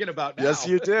talking about now. Yes,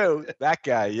 you do. That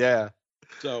guy, yeah.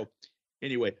 So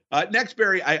anyway, next,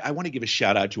 Barry, I want to give a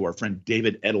shout out to our friend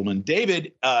David Edelman.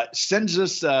 David sends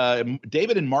us,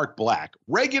 David and Mark Black,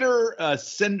 regular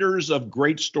senders of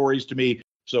great stories to me.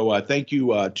 So thank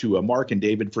you to Mark and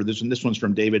David for this. And this one's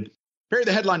from David. Barry,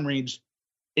 the headline reads,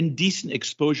 indecent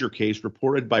exposure case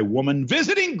reported by woman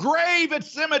visiting grave at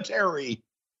cemetery.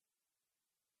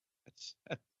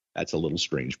 That's a little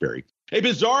strange, Barry. A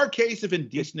bizarre case of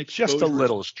indecent exposure. Just a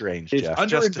little strange, is Jeff.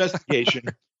 under investigation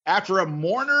after a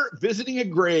mourner visiting a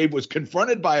grave was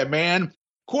confronted by a man,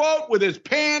 quote, with his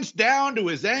pants down to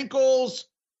his ankles.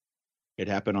 It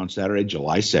happened on Saturday,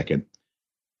 July 2nd.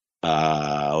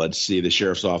 Let's see. The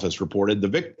sheriff's office reported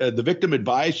the victim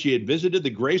advised she had visited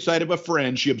the gravesite of a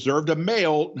friend. She observed a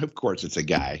male. Of course, it's a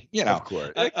guy. Of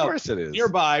course it is.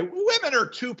 Nearby, women are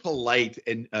too polite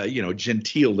and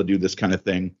genteel to do this kind of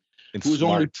thing. And who was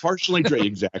only partially dressed.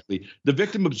 Exactly. The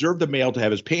victim observed the male to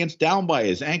have his pants down by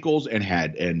his ankles and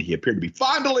he appeared to be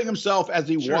fondling himself as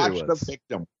he watched the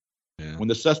victim. Yeah. When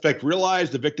the suspect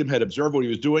realized the victim had observed what he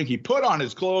was doing, he put on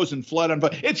his clothes and fled on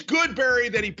foot. It's good, Barry,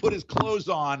 that he put his clothes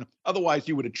on. Otherwise,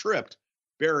 he would have tripped.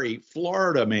 Barry,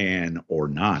 Florida man or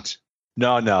not?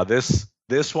 No.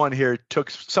 This one here took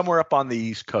somewhere up on the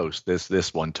East Coast.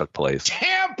 This one took place.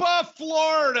 Tampa,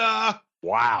 Florida.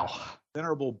 Wow.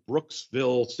 Venerable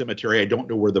Brooksville Cemetery. I don't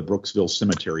know where the Brooksville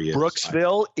Cemetery is.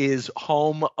 Brooksville is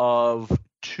home of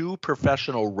two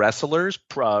professional wrestlers,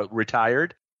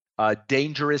 retired.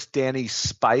 Dangerous Danny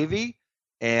Spivey.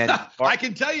 And I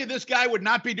can tell you this guy would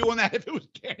not be doing that if it was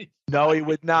Danny. No, he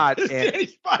would not. And Danny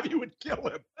Spivey would kill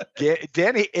him.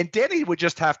 Danny would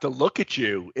just have to look at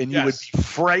you and you would be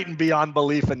frightened beyond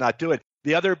belief and not do it.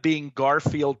 The other being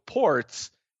Garfield Ports,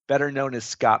 better known as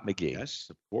Scott McGee. Yes,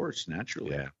 of course,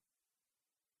 naturally. Yeah.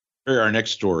 Here, our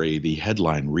next story, the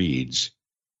headline reads,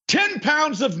 10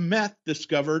 pounds of meth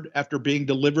discovered after being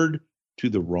delivered to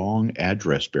the wrong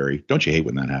address, Barry. Don't you hate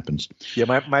when that happens? Yeah,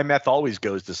 my meth always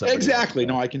goes to somebody. Exactly.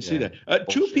 No, I can see that.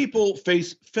 Two people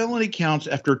face felony counts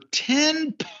after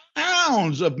 10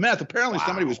 pounds of meth. Apparently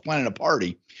somebody was planning a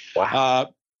party.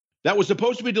 Wow. That was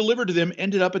supposed to be delivered to them,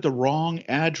 ended up at the wrong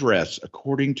address.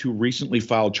 According to recently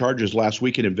filed charges last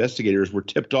week, investigators were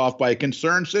tipped off by a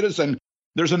concerned citizen.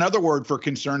 There's another word for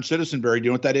concerned citizen, Barry. Do you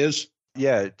know what that is?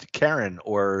 Yeah, Karen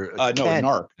or no,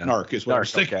 narc. Narc is what I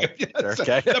was thinking. Okay. Yes.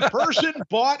 Okay. The person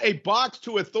bought a box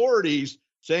to authorities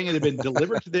saying it had been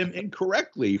delivered to them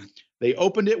incorrectly. They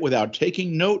opened it without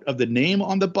taking note of the name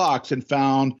on the box and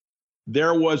found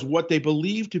there was what they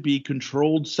believed to be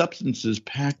controlled substances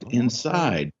packed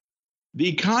inside.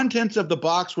 The contents of the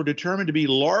box were determined to be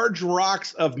large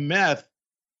rocks of meth.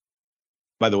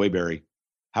 By the way, Barry,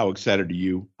 how excited are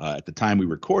you at the time we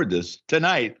record this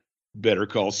tonight? Better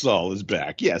Call Saul is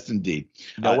back. Yes, indeed.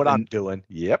 Know what I'm doing.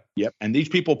 Yep. And these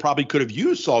people probably could have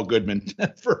used Saul Goodman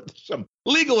for some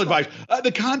legal advice.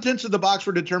 The contents of the box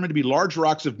were determined to be large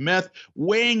rocks of meth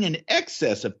weighing in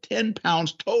excess of 10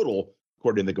 pounds total,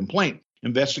 according to the complaint.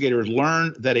 Investigators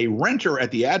learned that a renter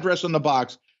at the address on the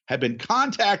box had been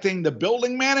contacting the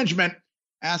building management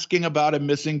asking about a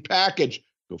missing package.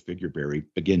 Go figure, Barry.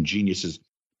 Again, geniuses.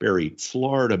 Barry,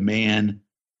 Florida man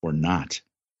or not?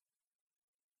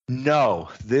 No,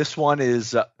 this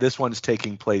one's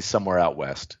taking place somewhere out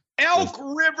west. Elk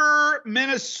River,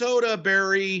 Minnesota,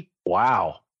 Barry.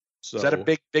 Wow. So, is that a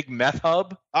big meth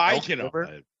hub? I'm going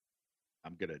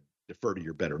to defer to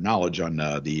your better knowledge on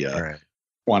the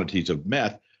quantities of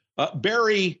meth.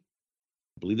 Barry,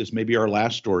 I believe this may be our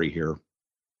last story here.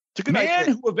 It's a good man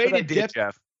idea. who evaded death.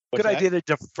 Jeff. Good idea to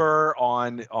defer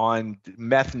on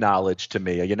meth knowledge to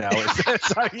me.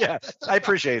 Yeah, I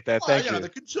appreciate that. Thank you. The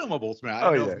consumables, man. I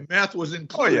don't know if meth was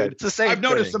included. Oh, yeah. It's the same I've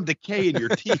noticed some decay in your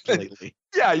teeth lately.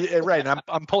 Yeah, right. And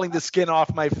I'm pulling the skin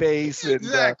off my face. And,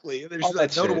 exactly.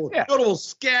 There's notable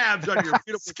scabs on your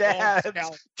beautiful scabs,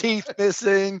 teeth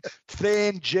missing,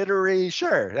 thin, jittery.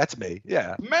 Sure, that's me.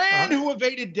 Yeah. Man who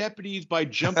evaded deputies by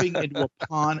jumping into a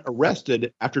pond,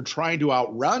 arrested after trying to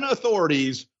outrun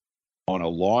authorities on a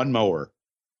lawnmower.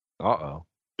 Uh-oh.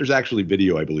 There's actually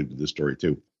video, I believe, of this story,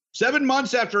 too. 7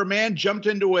 months after a man jumped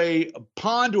into a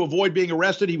pond to avoid being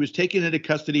arrested, he was taken into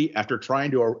custody after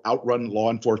trying to outrun law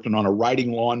enforcement on a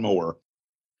riding lawnmower.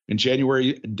 In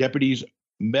January, deputies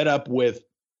met up with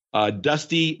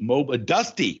Dusty.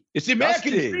 It's the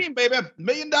American dream, baby. $1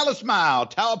 million smile.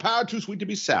 Tower power, too sweet to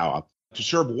be sour. To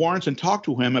serve warrants and talk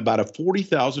to him about a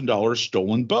 $40,000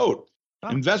 stolen boat.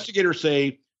 Investigators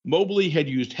say Mobley had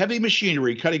used heavy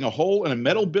machinery cutting a hole in a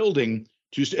metal building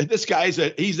to. This guy's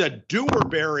he's a doer,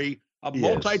 Barry, a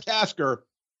multitasker.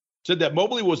 Said that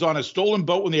Mobley was on a stolen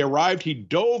boat when they arrived. He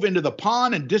dove into the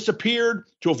pond and disappeared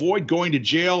to avoid going to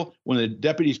jail. When the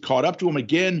deputies caught up to him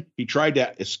again, he tried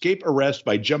to escape arrest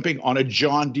by jumping on a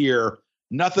John Deere.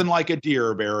 Nothing like a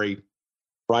deer, Barry,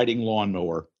 riding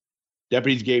lawnmower.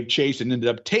 Deputies gave chase and ended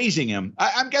up tasing him.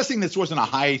 I'm guessing this wasn't a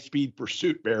high-speed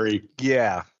pursuit, Barry.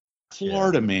 Yeah.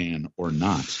 Florida man or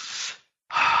not.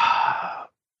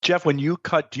 Jeff, when you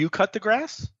cut, do you cut the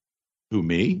grass? Who,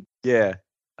 me? Yeah.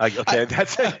 Okay,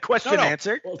 that's a question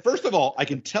answered. Well, first of all, I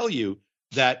can tell you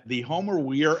that the home where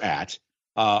we are at,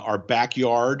 our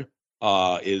backyard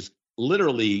is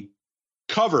literally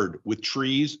covered with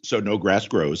trees, so no grass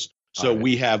grows. So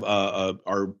we have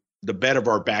the bed of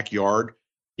our backyard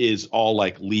is all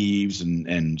like leaves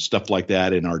and stuff like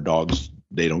that, and our dogs,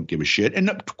 they don't give a shit,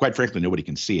 and quite frankly, nobody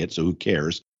can see it, so who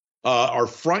cares? Our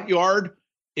front yard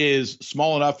is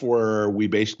small enough where we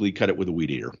basically cut it with a weed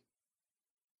eater.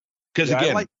 Because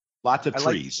again, lots of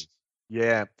trees.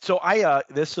 Yeah. So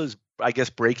this was, I guess,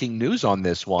 breaking news on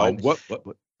this one. What?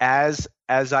 As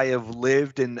I have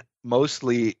lived in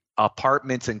mostly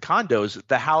apartments and condos,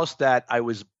 the house that I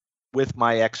was with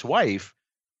my ex-wife,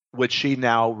 which she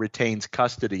now retains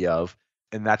custody of,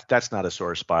 and that's not a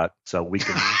sore spot. So we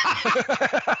can.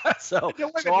 so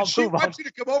I'll she wants you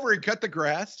to come over and cut the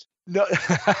grass. No,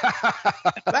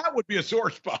 that would be a sore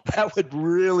spot. That would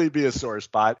really be a sore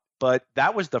spot. But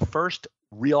that was the first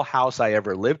real house I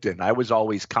ever lived in. I was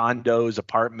always condos,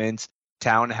 apartments,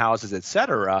 townhouses,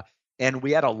 etc. And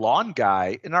we had a lawn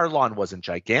guy, and our lawn wasn't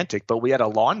gigantic, but we had a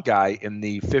lawn guy in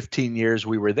the 15 years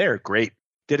we were there. Great,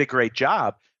 did a great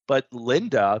job. But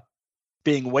Linda,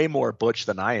 being way more butch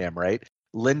than I am, right?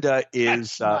 Linda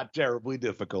is that's not terribly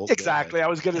difficult. Exactly. I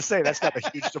was going to say that's not a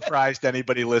huge surprise to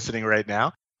anybody listening right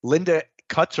now. Linda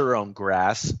cuts her own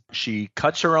grass. She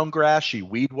cuts her own grass. She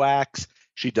weed whacks.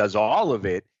 She does all of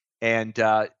it. And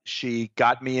she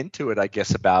got me into it, I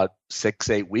guess, about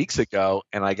 6-8 weeks ago.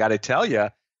 And I got to tell you,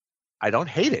 I don't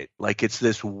hate it. Like, it's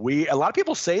this weird, a lot of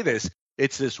people say this,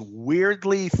 it's this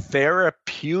weirdly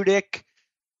therapeutic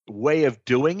way of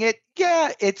doing it.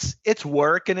 Yeah, it's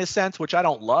work in a sense, which I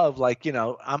don't love. Like,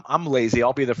 I'm lazy.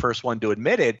 I'll be the first one to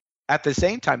admit it. At the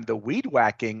same time, the weed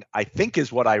whacking, I think,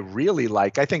 is what I really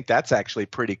like. I think that's actually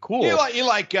pretty cool. You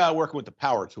like working with the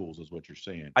power tools, is what you're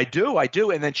saying. I do.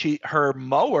 And then her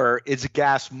mower is a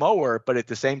gas mower, but at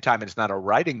the same time, it's not a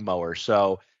riding mower.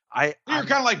 So you're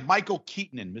kind of like Michael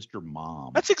Keaton and Mr.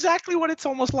 Mom. That's exactly what it's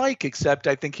almost like, except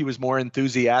I think he was more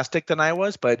enthusiastic than I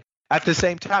was. But at the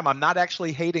same time, I'm not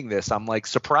actually hating this. I'm like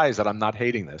surprised that I'm not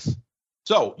hating this.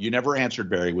 So you never answered,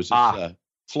 Barry. Was this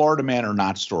Florida man or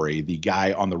not story? The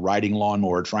guy on the riding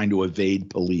lawnmower trying to evade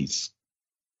police.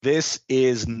 This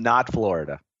is not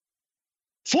Florida.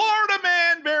 Florida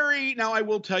man, Barry. Now, I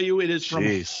will tell you, it is from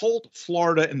Holt,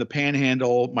 Florida, in the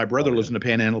Panhandle. My brother lives in the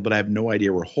Panhandle, but I have no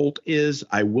idea where Holt is.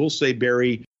 I will say,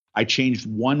 Barry, I changed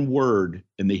one word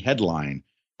in the headline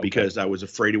because I was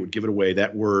afraid it would give it away.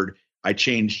 That word, I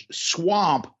changed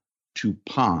swamp to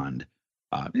pond.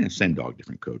 Same dog,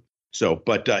 different code. So,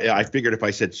 but I figured if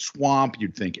I said swamp,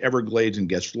 you'd think Everglades and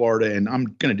guess Florida, and I'm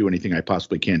going to do anything I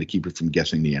possibly can to keep it from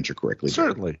guessing the answer correctly.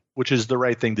 Certainly, which is the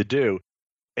right thing to do.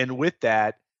 And with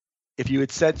that, if you had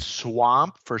said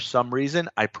swamp for some reason,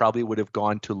 I probably would have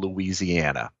gone to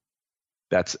Louisiana.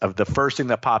 That's the first thing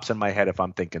that pops in my head if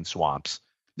I'm thinking swamps.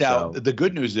 Now, the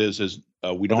good news is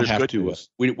we don't have to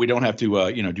we don't have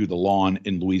to do the lawn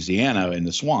in Louisiana in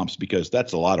the swamps, because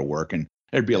that's a lot of work and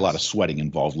there'd be a lot of sweating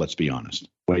involved. Let's be honest.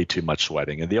 Way too much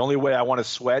sweating. And the only way I want to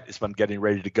sweat is if I'm getting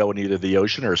ready to go in either the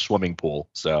ocean or a swimming pool.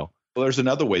 So, well, there's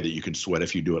another way that you can sweat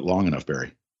if you do it long enough,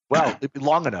 Barry. Well,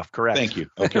 long enough. Correct. Thank you.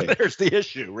 Okay. There's the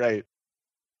issue, right?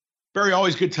 Barry,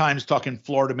 always good times talking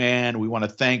Florida man. We want to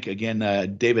thank again,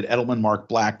 David Edelman, Mark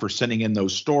Black, for sending in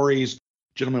those stories.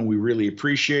 Gentlemen, we really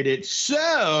appreciate it.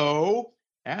 So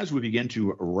as we begin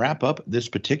to wrap up this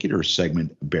particular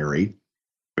segment, Barry,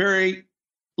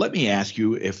 let me ask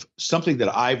you if something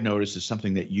that I've noticed is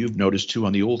something that you've noticed too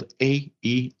on the old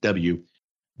AEW.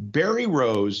 Barry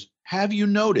Rose, have you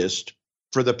noticed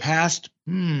for the past,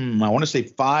 I want to say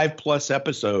 5+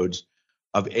 episodes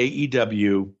of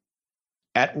AEW,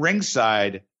 at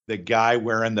ringside, the guy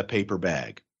wearing the paper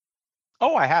bag?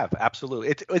 Oh, I have.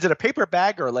 Absolutely. Is it a paper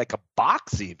bag or like a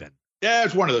box even? Yeah,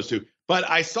 it's one of those two. But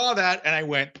I saw that and I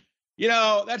went,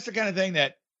 that's the kind of thing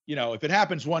that, if it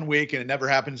happens one week and it never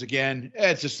happens again,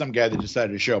 it's just some guy that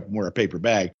decided to show up and wear a paper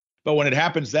bag. But when it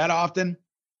happens that often,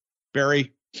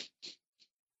 Barry,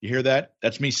 you hear that?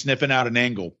 That's me sniffing out an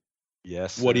angle.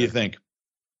 Yes. What do you think?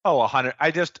 Oh, 100.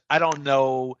 I don't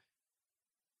know.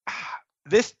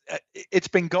 This it's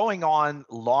been going on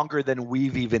longer than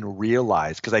we've even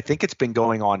realized, because I think it's been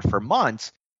going on for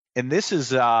months, and this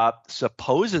is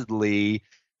supposedly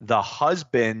the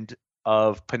husband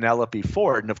of Penelope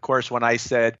Ford. And of course, when I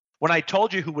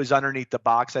told you who was underneath the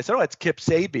box, I said, "Oh, it's Kip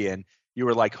Sabian." You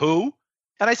were like, "Who?"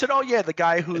 And I said, "Oh yeah, the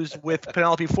guy who's with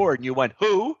Penelope Ford." And you went,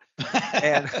 "Who?"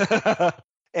 And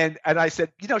and I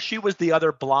said, she was the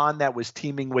other blonde that was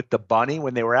teaming with the Bunny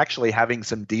when they were actually having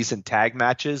some decent tag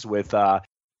matches with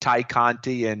Ty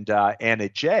Conti and Anna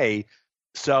Jay.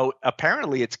 So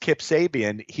apparently it's Kip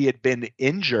Sabian. He had been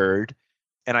injured,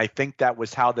 and I think that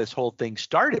was how this whole thing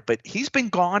started. But he's been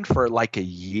gone for like a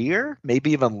year,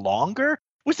 maybe even longer. It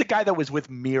was the guy that was with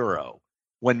Miro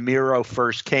when Miro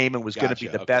first came and was going to be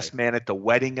the best man at the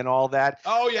wedding and all that.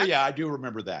 Oh, yeah, I do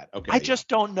remember that. Okay. I just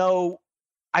don't know.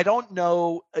 I don't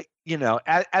know,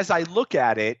 as I look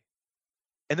at it,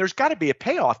 and there's got to be a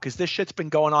payoff because this shit's been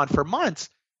going on for months.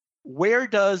 Where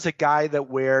does a guy that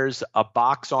wears a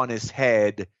box on his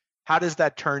head, how does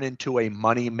that turn into a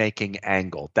money-making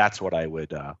angle? That's what I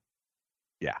would,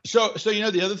 yeah. So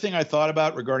the other thing I thought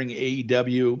about regarding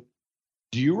AEW,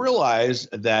 do you realize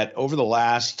that over the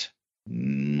last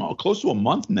close to a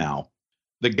month now,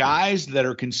 the guys that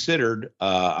are considered,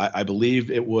 I believe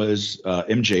it was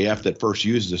MJF that first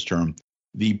used this term,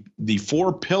 the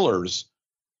four pillars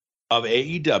of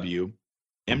AEW,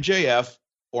 MJF,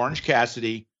 Orange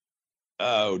Cassidy,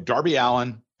 Darby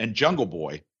Allin, and Jungle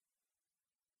Boy.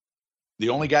 The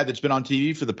only guy that's been on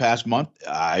TV for the past month,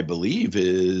 I believe,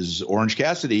 is Orange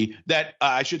Cassidy.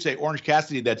 Orange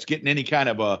Cassidy that's getting any kind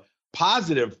of a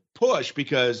positive push,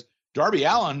 because Darby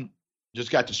Allin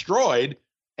just got destroyed.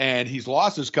 And he's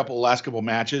lost his last couple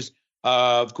matches.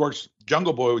 Of course,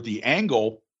 Jungle Boy with the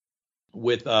angle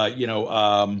with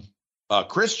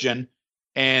Christian.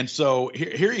 And so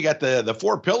here you got the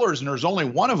four pillars, and there's only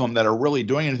one of them that are really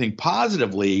doing anything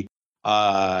positively.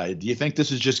 Do you think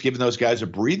this is just giving those guys a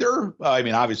breather? I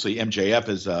mean, obviously MJF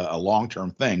is a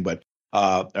long-term thing, but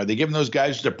are they giving those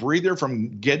guys just a breather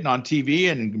from getting on TV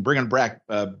and bringing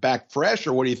back fresh,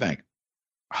 or what do you think?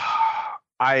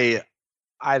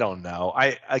 I don't know.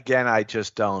 I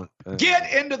just don't.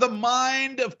 Get into the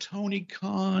mind of Tony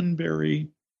Khan, Barry.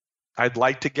 I'd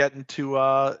like to get into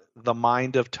the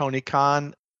mind of Tony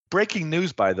Khan. Breaking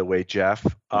news, by the way, Jeff.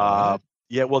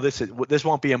 Yeah, well, this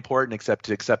won't be important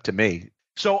except to me.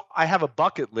 So I have a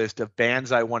bucket list of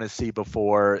bands I want to see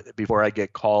before I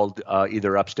get called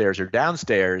either upstairs or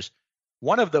downstairs.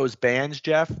 One of those bands,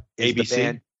 Jeff, is ABC? the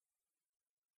band.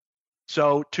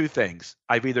 So two things.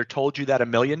 I've either told you that a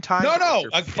million times. No.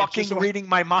 You're fucking reading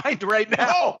my mind right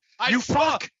now.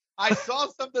 No, I saw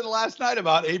something last night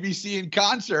about ABC in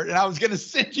concert, and I was going to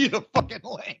send you the fucking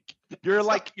link. You're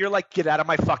like, get out of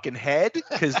my fucking head,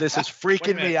 because this is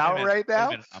freaking me out right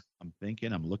now. I'm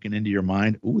thinking, I'm looking into your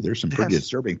mind. Ooh, there's some pretty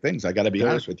disturbing things. I got to be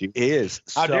honest with you.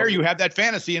 How dare you have that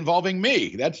fantasy involving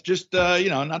me? That's just,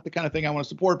 not the kind of thing I want to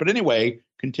support. But anyway,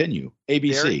 continue.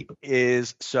 ABC.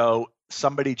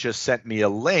 Somebody just sent me a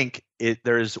link.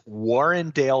 There's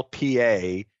Warrendale,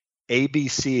 PA.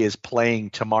 ABC is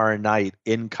playing tomorrow night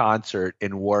in concert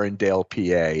in Warrendale,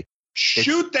 PA.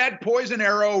 Shoot that poison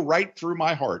arrow right through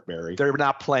my heart, Barry. They're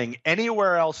not playing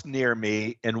anywhere else near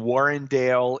me, and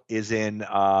Warrendale is in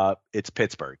it's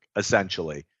Pittsburgh,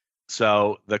 essentially.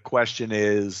 So the question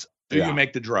is, do you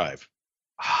make the drive?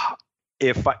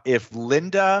 If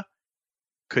Linda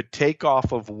could take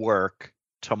off of work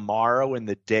tomorrow and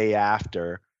the day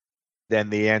after, then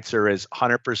the answer is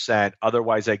 100%.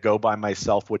 Otherwise, I go by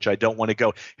myself, which I don't want to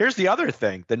go. Here's the other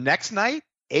thing. The next night,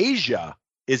 Asia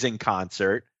is in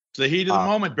concert. It's the heat of the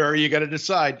moment, Barry. You got to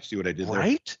decide. See what I did there?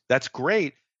 Right? That's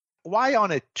great. Why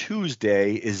on a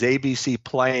Tuesday is ABC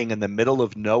playing in the middle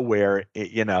of nowhere,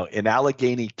 in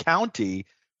Allegheny County,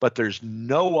 but there's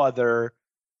no other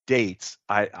dates?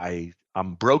 I'm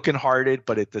brokenhearted,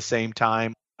 but at the same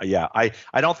time, I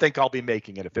don't think I'll be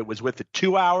making it. If it was with the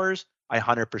 2 hours, I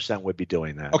 100% would be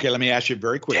doing that. Okay, let me ask you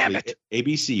very quickly. Damn it.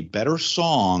 ABC, better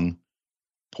song,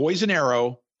 Poison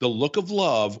Arrow, The Look of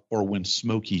Love, or When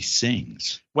Smokey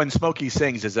Sings? When Smokey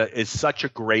Sings is such a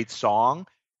great song.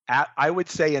 I would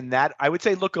say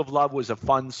Look of Love was a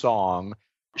fun song.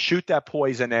 Shoot That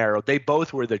Poison Arrow. They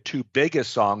both were the two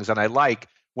biggest songs, and I like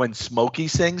When Smokey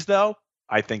Sings, though.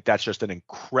 I think that's just an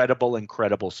incredible,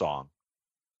 incredible song.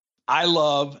 I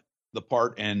love the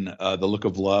part in The Look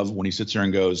of Love when he sits there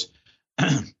and goes,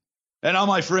 And all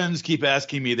my friends keep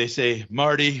asking me, they say,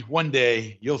 Marty, one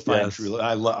day you'll find true love.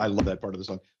 I love that part of the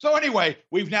song. So anyway,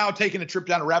 we've now taken a trip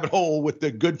down a rabbit hole with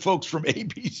the good folks from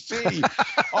ABC.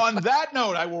 On that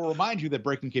note, I will remind you that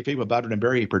Breaking Kayfabe with Bowden and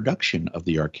Barry, a production of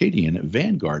the Arcadian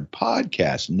Vanguard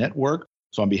Podcast Network.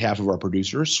 So on behalf of our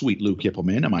producer, Sweet Lou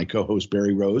Kippelman, and my co-host,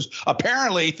 Barry Rose,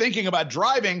 apparently thinking about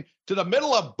driving to the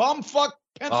middle of bumfuck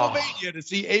Pennsylvania to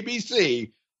see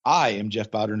ABC, I am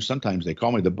Jeff Bowden. Sometimes they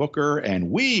call me the Booker,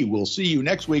 and we will see you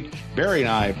next week. Barry and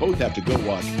I both have to go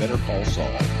watch Better Call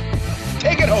Saul.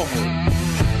 Take it home.